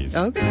hit these.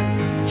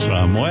 Okay.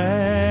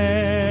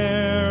 Somewhere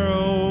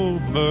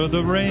over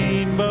the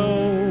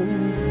rainbow,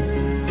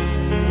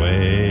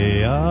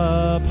 way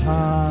up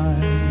high,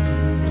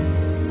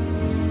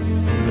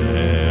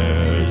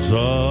 there's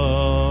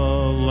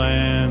a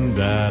land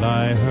that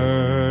I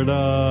heard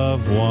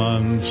of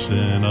once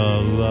in a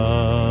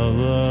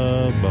lullaby.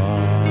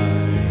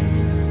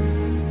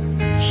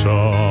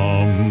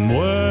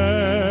 Somewhere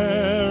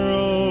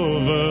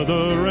over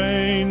the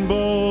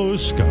rainbow,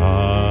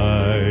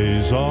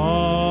 skies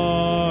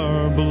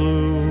are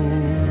blue,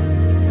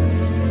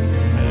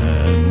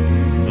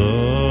 and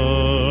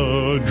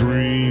the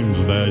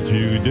dreams that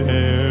you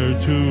dare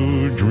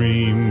to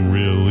dream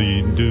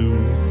really do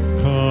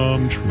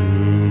come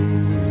true.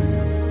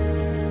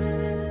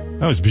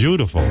 That was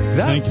beautiful.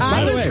 Thank you.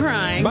 I was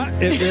crying.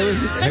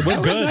 It was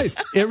good. Nice.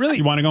 It really.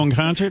 You want to go in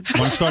concert?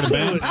 Want to start a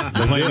band?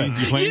 You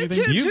play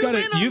anything? You've got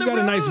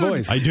a nice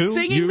voice. I do.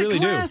 Singing you really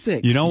the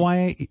classics. Do. You know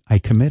why I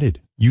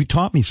committed? You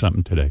taught me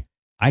something today.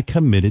 I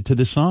committed to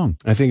the song.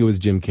 I think it was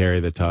Jim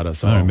Carrey that taught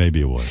us all. Or maybe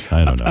it was.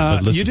 I don't know.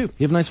 But listen, you do.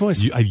 You have a nice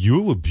voice.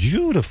 You were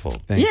beautiful.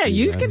 Thank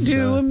you can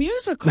do a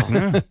musical.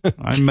 Yeah.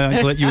 I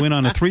might let you in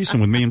on a threesome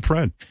with me and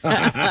Fred.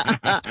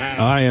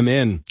 I am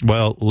in.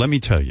 Well, let me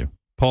tell you.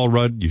 Paul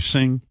Rudd, you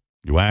sing,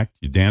 you act,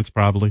 you dance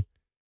probably.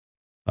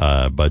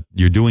 But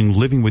you're doing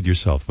Living with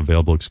Yourself,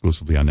 available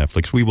exclusively on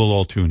Netflix. We will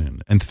all tune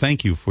in. And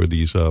thank you for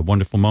these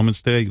wonderful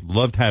moments today.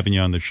 Loved having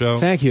you on the show.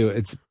 Thank you.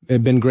 It's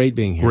been great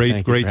being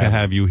here. Great to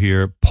have you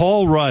here.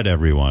 Paul Rudd,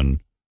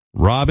 everyone.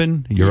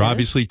 Robin, you're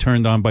obviously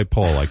turned on by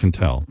Paul, I can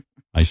tell.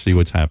 I see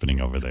what's happening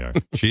over there.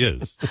 She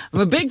is. I'm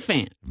a big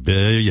fan.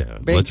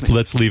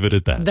 Let's leave it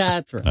at that.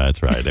 That's right.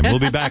 That's right. And we'll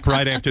be back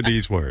right after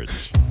these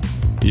words.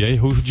 Yeah,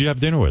 who did you have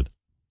dinner with?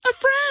 A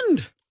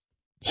friend.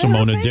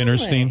 Simona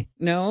Dinnerstein?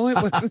 No, it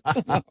wasn't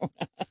Simona.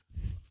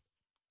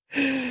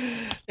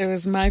 It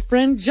was my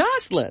friend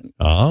Jocelyn.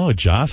 Oh, Jocelyn.